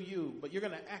through you, but you're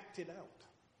going to act it out.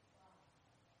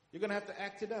 You're going to have to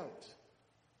act it out.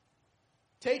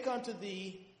 Take unto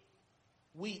thee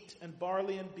wheat and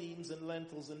barley and beans and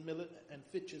lentils and millet and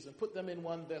fitches, and put them in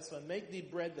one vessel, and make thee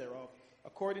bread thereof,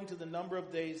 according to the number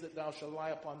of days that thou shalt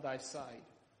lie upon thy side.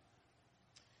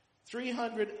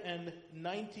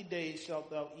 390 days shalt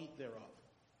thou eat thereof.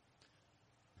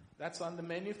 That's on the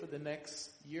menu for the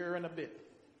next year and a bit.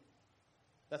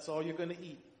 That's all you're going to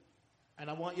eat. And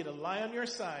I want you to lie on your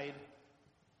side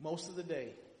most of the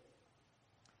day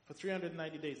for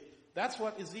 390 days. That's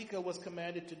what Ezekiel was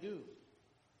commanded to do.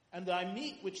 And thy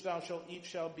meat which thou shalt eat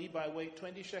shall be by weight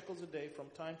 20 shekels a day. From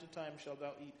time to time shalt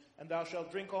thou eat. And thou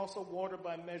shalt drink also water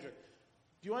by measure.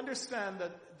 Do you understand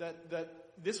that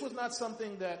this was not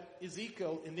something that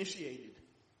Ezekiel initiated?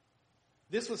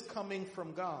 This was coming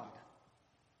from God.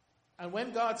 And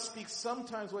when God speaks,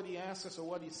 sometimes what he asks us or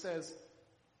what he says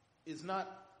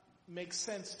makes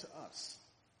sense to us.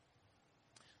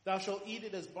 Thou shalt eat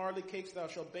it as barley cakes. Thou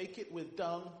shalt bake it with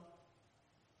dung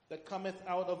that cometh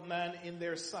out of man in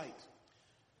their sight.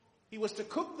 He was to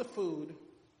cook the food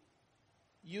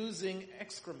using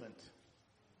excrement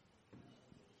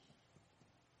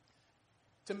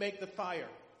to make the fire.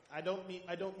 I don't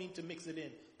mean to mix it in,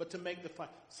 but to make the fire.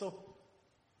 So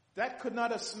that could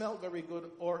not have smelled very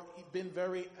good or been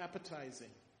very appetizing.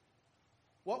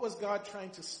 What was God trying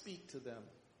to speak to them?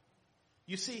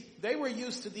 You see, they were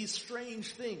used to these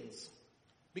strange things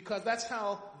because that's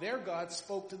how their God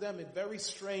spoke to them, a very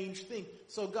strange thing.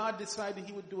 So God decided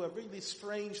he would do a really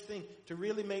strange thing to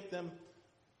really make them,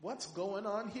 what's going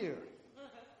on here?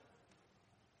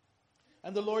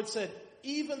 And the Lord said,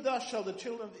 even thus shall the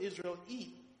children of Israel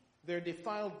eat their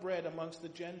defiled bread amongst the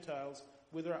Gentiles,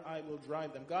 whither I will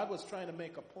drive them. God was trying to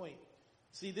make a point.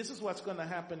 See, this is what's going to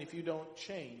happen if you don't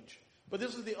change. But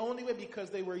this is the only way because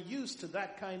they were used to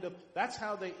that's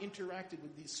how they interacted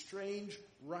with these strange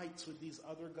rites with these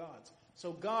other gods.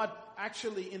 So God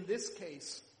actually, in this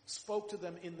case, spoke to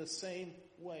them in the same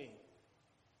way.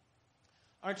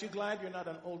 Aren't you glad you're not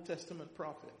an Old Testament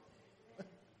prophet?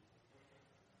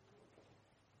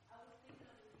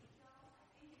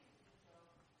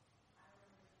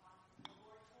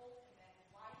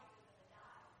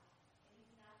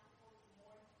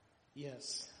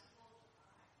 Yes.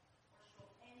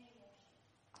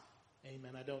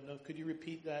 Amen. I don't know. Could you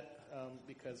repeat that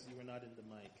because you were not in the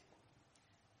mic?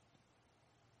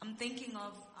 I'm thinking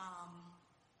of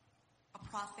a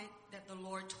prophet that the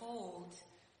Lord told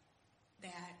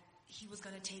that he was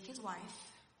going to take his wife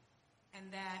and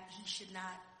that he should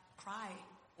not cry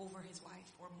over his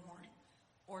wife or mourn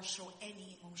or show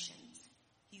any emotions.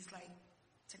 He's like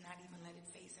to not even let it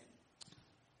faze him.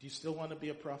 Do you still want to be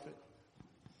a prophet?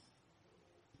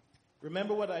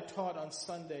 Remember what I taught on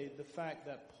Sunday, the fact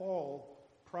that Paul,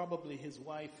 probably his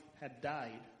wife, had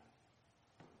died.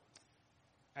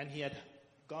 And he had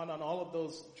gone on all of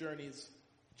those journeys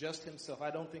just himself. I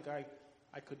don't think I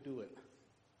could do it.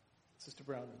 Sister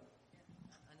Brown.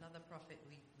 Another prophet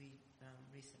we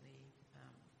recently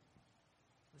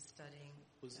was studying,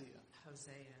 Hosea,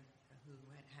 who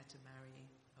had to marry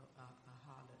a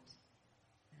harlot.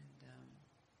 And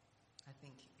I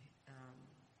think...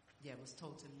 was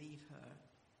told to leave her,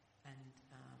 and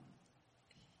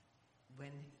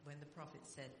when the prophet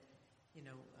said,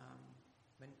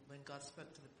 when God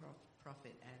spoke to the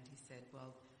prophet, and he said,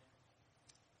 well,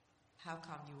 how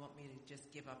come you want me to just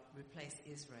replace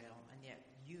Israel, and yet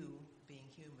you, being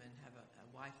human, have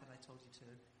a wife that I told you to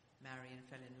marry and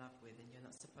fell in love with, and you're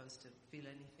not supposed to feel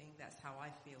anything? That's how I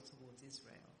feel towards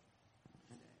Israel.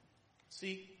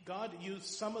 See, God used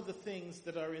some of the things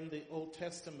that are in the Old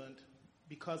Testament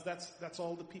because that's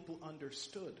all the people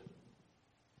understood.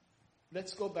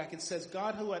 Let's go back. It says,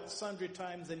 God who at sundry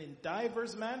times and in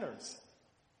divers manners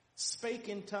spake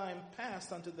in time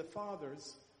past unto the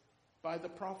fathers by the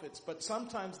prophets. But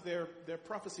sometimes their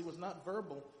prophecy was not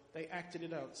verbal. They acted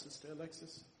it out. Sister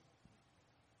Alexis?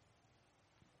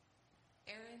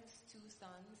 Aaron's two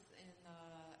sons in,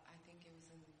 I think it was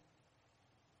in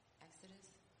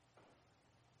Exodus.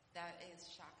 That is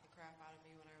shocked the crap out of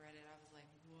me when I read it. I was like,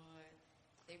 what?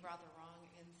 They brought the wrong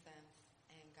incense,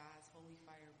 and God's holy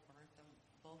fire burnt them,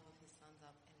 both of his sons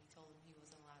up, and he told them he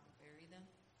wasn't allowed to bury them,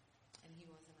 and he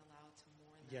wasn't allowed to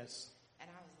mourn them. Yes.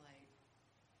 And I was like...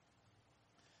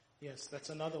 Yes, that's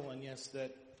another one, yes,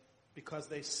 that because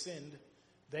they sinned,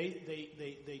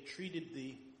 they treated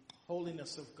the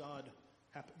holiness of God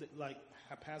like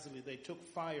haphazardly. They took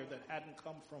fire that hadn't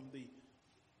come from the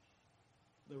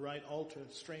right altar,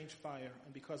 strange fire,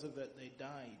 and because of that they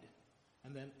died.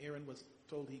 And then Aaron was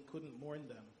told he couldn't mourn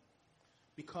them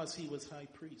because he was high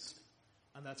priest.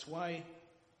 And that's why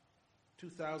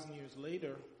 2,000 years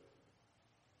later,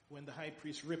 when the high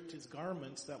priest ripped his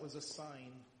garments, that was a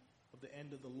sign of the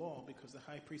end of the law, because the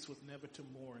high priest was never to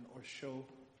mourn or show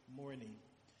mourning.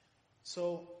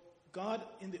 So God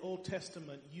in the Old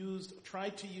Testament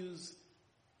tried to use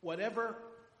whatever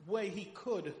way he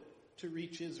could to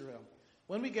reach Israel.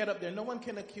 When we get up there, no one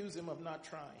can accuse him of not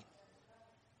trying.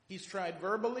 He's tried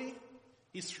verbally.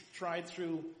 He's tried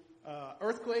through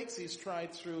earthquakes. He's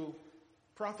tried through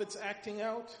prophets acting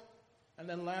out. And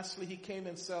then lastly, he came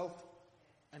himself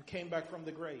and came back from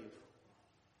the grave.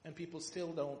 And people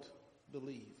still don't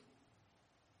believe.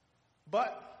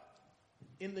 But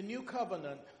in the new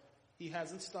covenant, he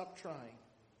hasn't stopped trying.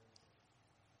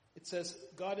 It says,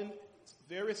 God in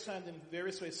various times, in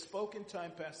various ways, spoke in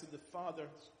time past to the fathers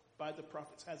by the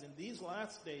prophets, has in these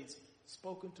last days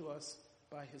spoken to us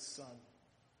by his Son.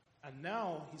 And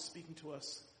now he's speaking to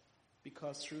us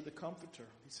because through the Comforter.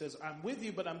 He says, I'm with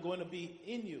you, but I'm going to be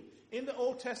in you. In the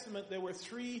Old Testament, there were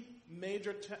three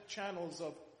major channels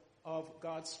of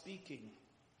God speaking.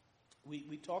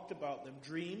 We talked about them: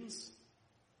 dreams,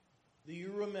 the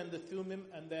Urim and the Thummim,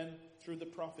 and then through the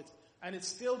prophets. And it's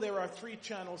still, there are three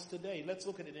channels today. Let's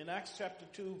look at it. In Acts chapter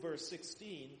 2, verse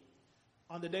 16,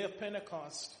 on the day of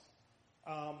Pentecost,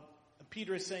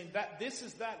 Peter is saying that this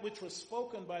is that which was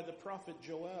spoken by the prophet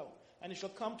Joel. And it shall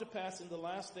come to pass in the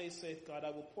last days, saith God,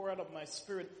 I will pour out of my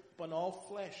spirit upon all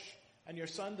flesh, and your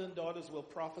sons and daughters will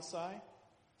prophesy,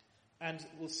 and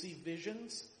will see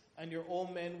visions, and your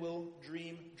old men will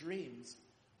dream dreams.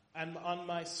 And on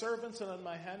my servants and on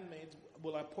my handmaids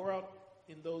will I pour out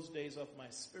in those days of my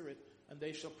spirit, and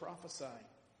they shall prophesy.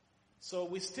 So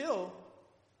we still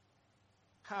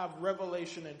have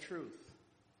revelation and truth.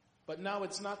 But now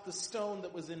it's not the stone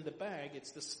that was in the bag,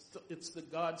 it's the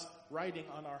God's writing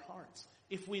on our hearts.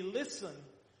 If we listen,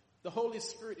 the Holy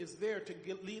Spirit is there to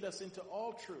lead us into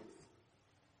all truth.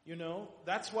 You know,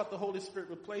 that's what the Holy Spirit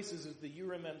replaces, is the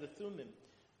Urim and the Thummim.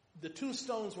 The two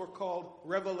stones were called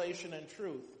revelation and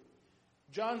truth.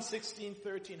 John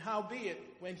 16:13, howbeit,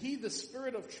 when he, the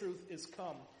Spirit of truth, is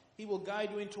come, he will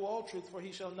guide you into all truth, for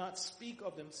he shall not speak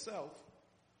of himself.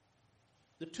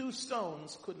 The two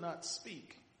stones could not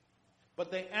speak,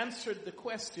 but they answered the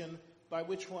question by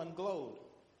which one glowed.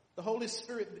 The Holy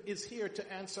Spirit is here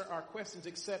to answer our questions,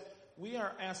 except we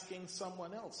are asking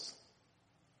someone else.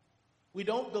 We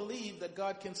don't believe that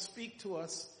God can speak to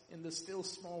us in the still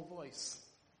small voice.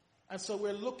 And so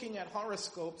we're looking at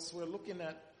horoscopes, we're looking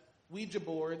at Ouija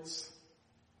boards,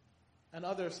 and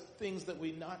other things that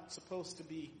we're not supposed to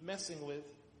be messing with.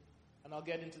 And I'll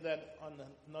get into that on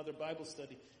another Bible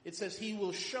study. It says he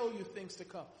will show you things to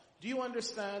come. Do you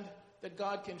understand that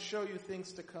God can show you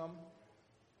things to come?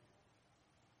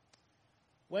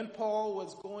 When Paul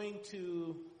was going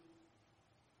to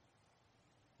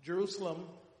Jerusalem,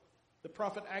 the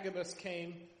prophet Agabus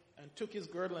came and took his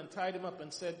girdle and tied him up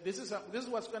and said, this is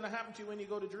what's going to happen to you when you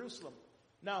go to Jerusalem.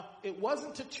 Now, it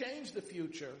wasn't to change the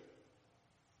future.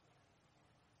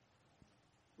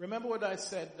 Remember what I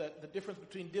said, that the difference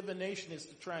between divination is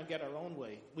to try and get our own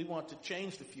way. We want to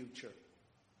change the future.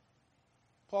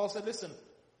 Paul said, listen,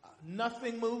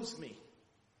 nothing moves me.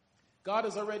 God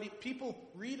has already, people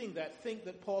reading that think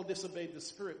that Paul disobeyed the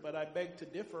Spirit, but I beg to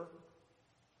differ.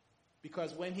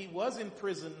 Because when he was in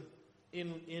prison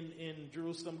in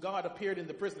Jerusalem, God appeared in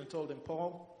the prison and told him,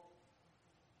 Paul,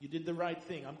 You did the right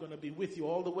thing. I'm going to be with you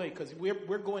all the way because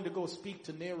we're going to go speak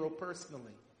to Nero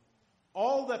personally.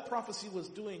 All that prophecy was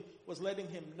doing was letting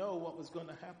him know what was going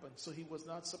to happen. So he was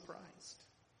not surprised.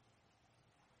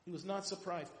 He was not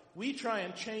surprised. We try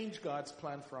and change God's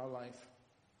plan for our life.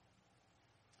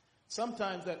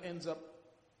 Sometimes that ends up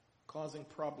causing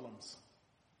problems.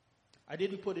 I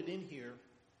didn't put it in here,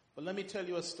 but let me tell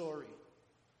you a story.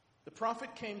 The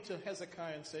prophet came to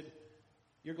Hezekiah and said,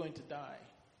 "You're going to die.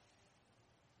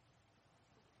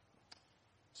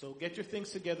 So get your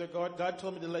things together. God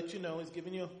told me to let you know. He's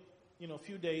giving you, a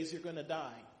few days. You're going to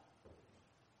die."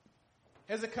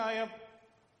 Hezekiah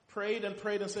prayed and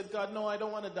prayed and said, "God, no, I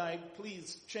don't want to die.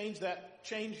 Please change that.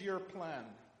 Change your plan."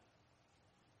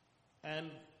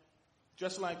 And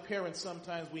just like parents,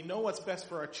 sometimes we know what's best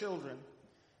for our children,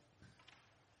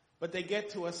 but they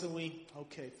get to us and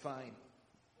okay, fine.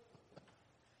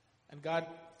 And God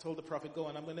told the prophet, "Go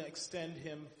on, I'm going to extend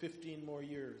him 15 more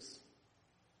years."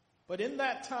 But in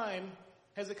that time,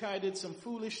 Hezekiah did some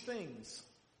foolish things.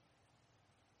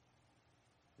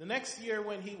 The next year,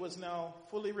 when he was now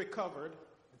fully recovered,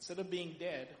 instead of being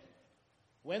dead,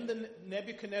 when the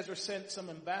Nebuchadnezzar sent some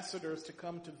ambassadors to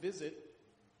come to visit,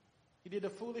 he did a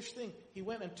foolish thing. He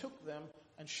went and took them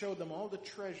and showed them all the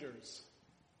treasures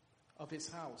of his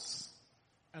house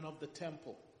and of the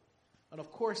temple. And of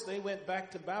course, they went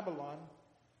back to Babylon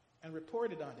and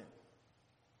reported on it.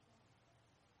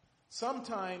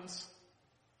 Sometimes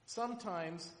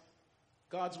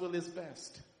God's will is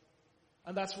best.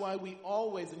 And that's why we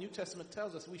always, the New Testament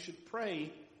tells us, we should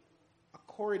pray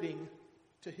according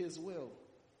to his will.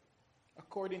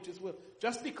 According to his will.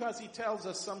 Just because he tells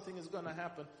us something is going to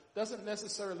happen doesn't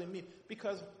necessarily mean,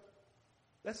 because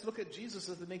let's look at Jesus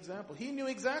as an example. He knew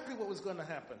exactly what was going to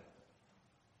happen.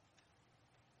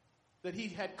 That he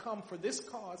had come for this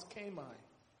cause came I.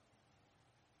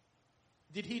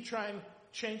 Did he try and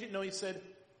change it? No, he said,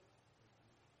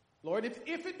 "Lord, if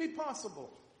it be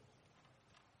possible,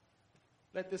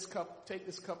 take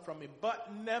this cup from me.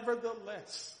 But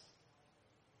nevertheless,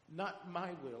 not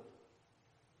my will."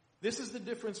 This is the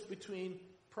difference between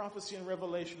prophecy and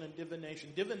revelation and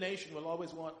divination. Divination will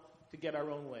always want to get our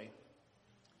own way.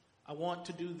 I want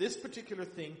to do this particular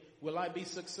thing. Will I be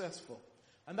successful?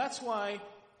 And that's why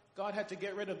God had to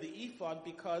get rid of the ephod,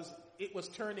 because it was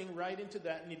turning right into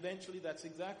that. And eventually that's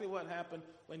exactly what happened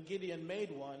when Gideon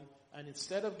made one. And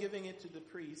instead of giving it to the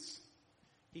priests,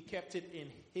 he kept it in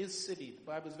his city. The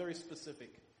Bible is very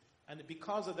specific. And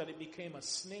because of that, it became a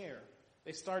snare.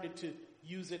 They started to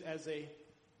use it as a,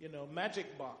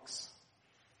 magic box.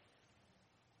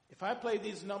 If I play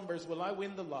these numbers, will I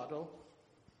win the lotto?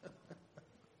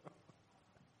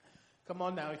 Come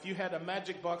on now. If you had a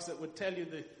magic box that would tell you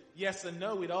the yes and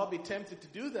no, we'd all be tempted to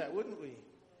do that, wouldn't we?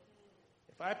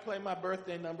 If I play my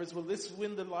birthday numbers, will this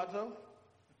win the lotto?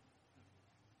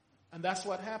 And that's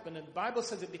what happened. And the Bible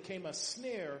says it became a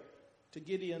snare to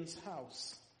Gideon's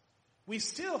house. We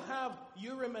still have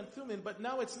Urim and Thummim, but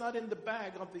now it's not in the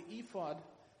bag of the ephod.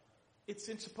 It's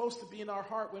supposed to be in our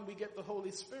heart when we get the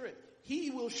Holy Spirit. He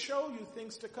will show you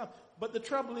things to come. But the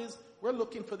trouble is, we're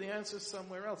looking for the answers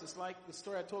somewhere else. It's like the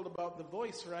story I told about the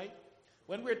voice, right?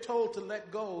 When we're told to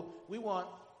let go, we want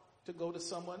to go to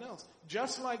someone else.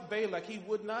 Just like Balak, he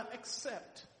would not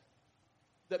accept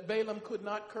that Balaam could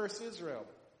not curse Israel.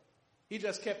 He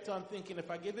just kept on thinking,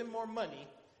 if I give him more money,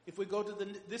 if we go to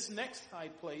this next high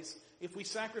place, if we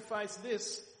sacrifice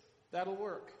this, that'll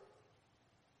work.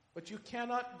 But you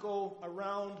cannot go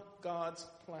around God's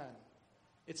plan.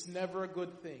 It's never a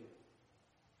good thing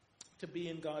to be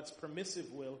in God's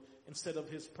permissive will instead of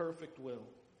his perfect will.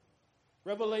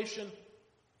 Revelation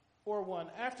 4:1.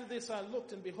 After this I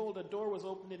looked, and behold, a door was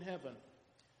opened in heaven.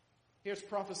 Here's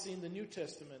prophecy in the New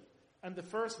Testament. And the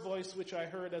first voice which I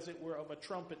heard, as it were, of a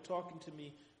trumpet talking to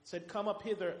me, said, "Come up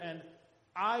hither, and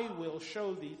I will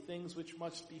show thee things which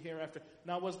must be hereafter."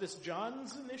 Now, was this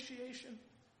John's initiation?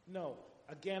 No.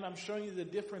 Again, I'm showing you the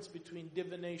difference between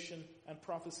divination and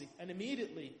prophecy. And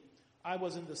immediately I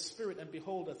was in the Spirit, and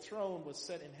behold, a throne was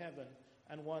set in heaven,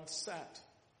 and one sat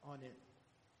on it.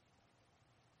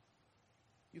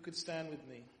 You could stand with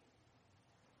me.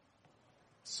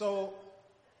 So,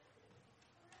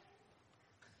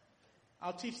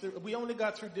 I'll teach. We only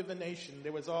got through divination.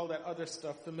 There was all that other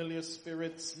stuff, familiar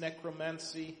spirits,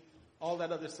 necromancy, all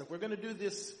that other stuff. We're going to do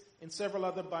this in several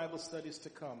other Bible studies to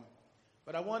come.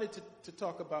 But I wanted to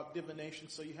talk about divination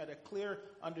so you had a clear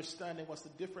understanding what's the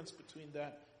difference between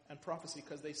that and prophecy,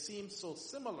 because they seem so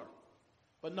similar.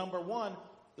 But number one,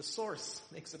 the source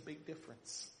makes a big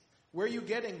difference. Where are you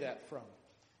getting that from?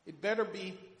 It better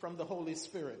be from the Holy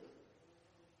Spirit.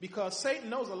 Because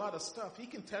Satan knows a lot of stuff. He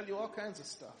can tell you all kinds of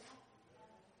stuff.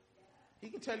 He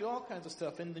can tell you all kinds of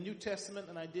stuff. In the New Testament,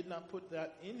 and I did not put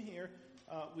that in here,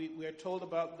 we are told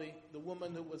about the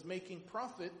woman who was making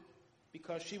profit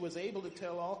because she was able to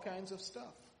tell all kinds of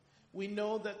stuff. We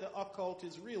know that the occult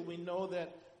is real. We know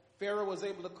that Pharaoh was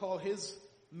able to call his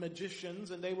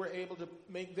magicians and they were able to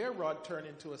make their rod turn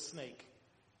into a snake.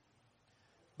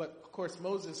 But of course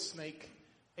Moses' snake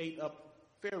ate up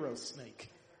Pharaoh's snake.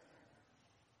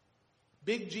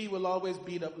 Big G will always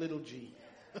beat up little g.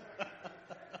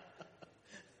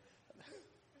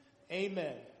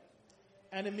 Amen.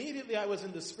 And immediately I was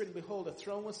in the spirit, and behold, a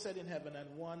throne was set in heaven,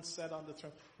 and one sat on the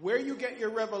throne. Where you get your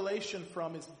revelation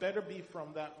from is better be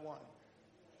from that one.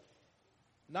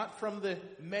 Not from the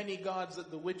many gods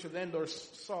that the witch of Endor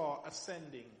saw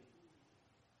ascending.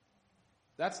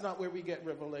 That's not where we get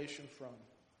revelation from.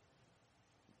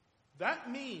 That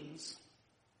means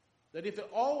that if it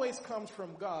always comes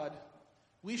from God,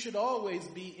 we should always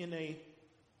be in a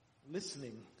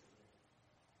listening.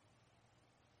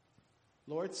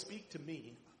 Lord, speak to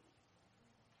me.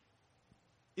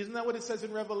 Isn't that what it says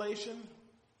in Revelation?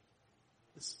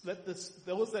 Let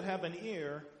those that have an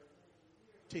ear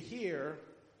to hear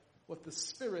what the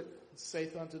Spirit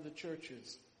saith unto the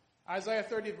churches. Isaiah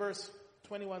 30 verse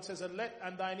 21 says,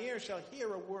 and thine ear shall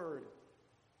hear a word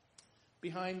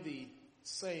behind thee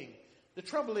saying. The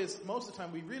trouble is, most of the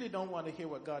time, we really don't want to hear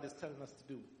what God is telling us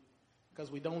to do because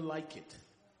we don't like it.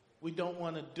 We don't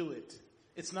want to do it.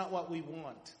 It's not what we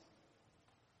want.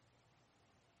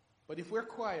 But if we're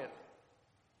quiet,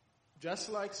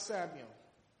 just like Samuel,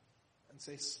 and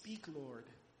say, speak, Lord,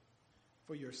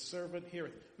 for your servant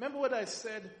heareth. Remember what I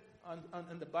said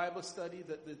in the Bible study,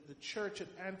 that the church at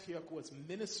Antioch was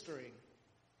ministering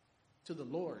to the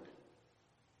Lord.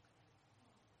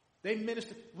 They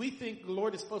ministered. We think the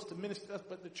Lord is supposed to minister to us,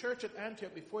 but the church at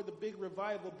Antioch, before the big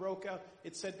revival broke out,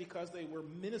 it said because they were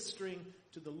ministering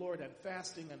to the Lord and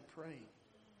fasting and praying.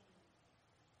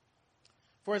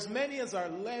 For as many as are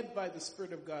led by the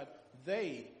Spirit of God,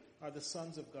 they are the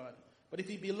sons of God. But if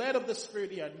ye be led of the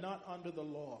Spirit, ye are not under the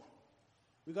law.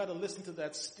 We've got to listen to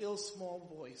that still small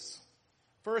voice.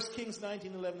 1 Kings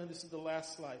 19:11, and this is the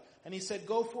last slide. And he said,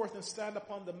 go forth and stand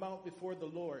upon the mount before the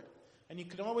Lord. And you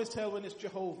can always tell when it's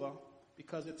Jehovah,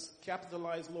 because it's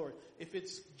capitalized Lord. If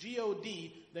it's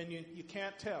G-O-D, then you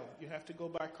can't tell. You have to go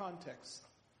by context.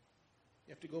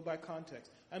 You have to go by context.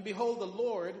 And behold, the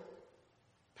Lord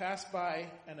passed by,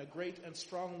 and a great and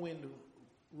strong wind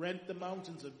rent the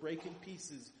mountains and brake in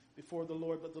pieces before the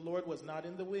Lord. But the Lord was not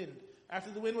in the wind. After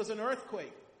the wind was an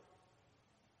earthquake.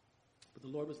 But the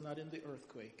Lord was not in the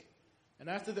earthquake. And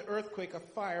after the earthquake, a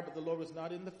fire, but the Lord was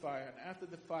not in the fire. And after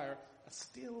the fire, a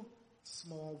still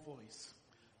small voice.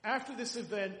 After this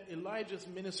event, Elijah's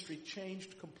ministry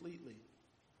changed completely.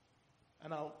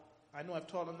 And I know I've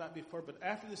taught on that before, but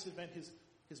after this event,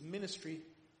 his ministry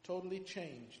totally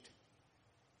changed.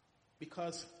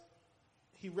 Because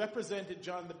he represented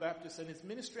John the Baptist, and his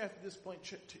ministry after this point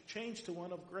changed to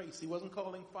one of grace. He wasn't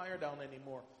calling fire down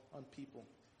anymore on people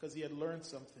because he had learned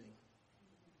something.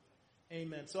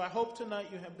 Amen. So I hope tonight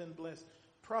you have been blessed.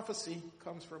 Prophecy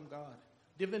comes from God.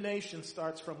 Divination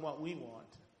starts from what we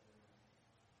want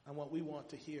and what we want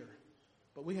to hear.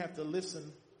 But we have to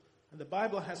listen. And the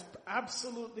Bible has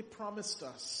absolutely promised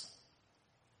us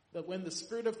that when the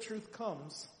Spirit of truth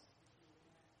comes,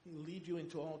 He will lead you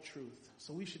into all truth.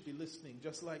 So we should be listening,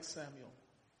 just like Samuel.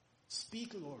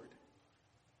 Speak, Lord,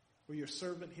 for your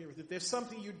servant heareth. If there's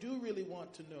something you do really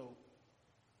want to know,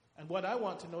 and what I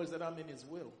want to know is that I'm in His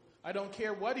will. I don't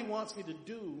care what He wants me to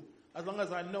do, as long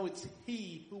as I know it's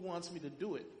He who wants me to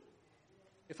do it.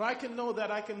 If I can know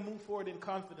that, I can move forward in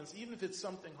confidence, even if it's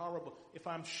something horrible, if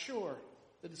I'm sure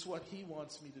that it's what He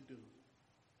wants me to do.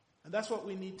 And that's what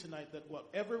we need tonight, that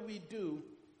whatever we do,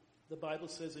 the Bible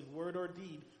says in word or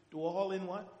deed, do all in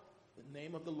what? The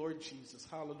name of the Lord Jesus.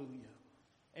 Hallelujah.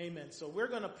 Amen. So we're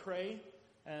going to pray,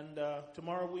 and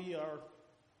tomorrow we are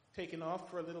taking off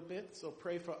for a little bit. So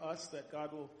pray for us that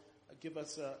God will give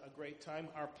us a great time.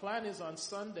 Our plan is on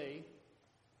Sunday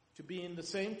to be in the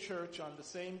same church on the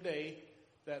same day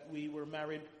that we were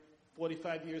married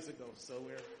 45 years ago. So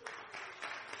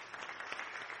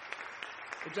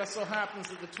it just so happens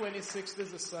that the 26th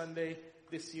is a Sunday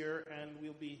this year, and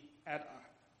we'll be at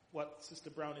what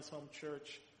Sister Brownie's home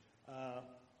church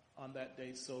on that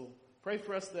day. So pray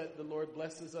for us that the Lord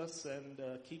blesses us and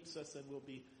keeps us, and we'll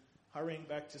be hurrying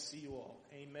back to see you all.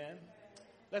 Amen.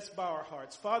 Let's bow our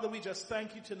hearts. Father, we just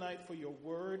thank you tonight for your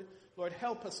word. Lord,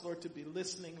 help us, Lord, to be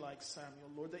listening like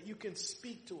Samuel, Lord, that you can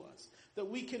speak to us, that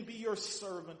we can be your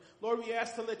servant. Lord, we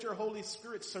ask to let your Holy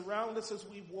Spirit surround us as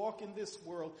we walk in this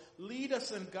world. Lead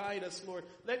us and guide us, Lord.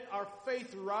 Let our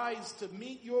faith rise to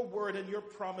meet your word and your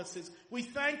promises. We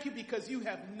thank you because you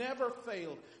have never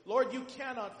failed. Lord, you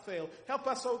cannot fail. Help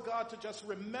us, oh God, to just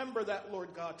remember that, Lord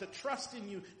God, to trust in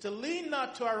you, to lean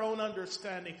not to our own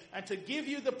understanding, and to give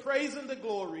you the praise and the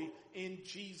glory in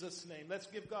Jesus' name. Let's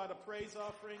give God a praise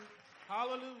offering.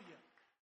 Hallelujah.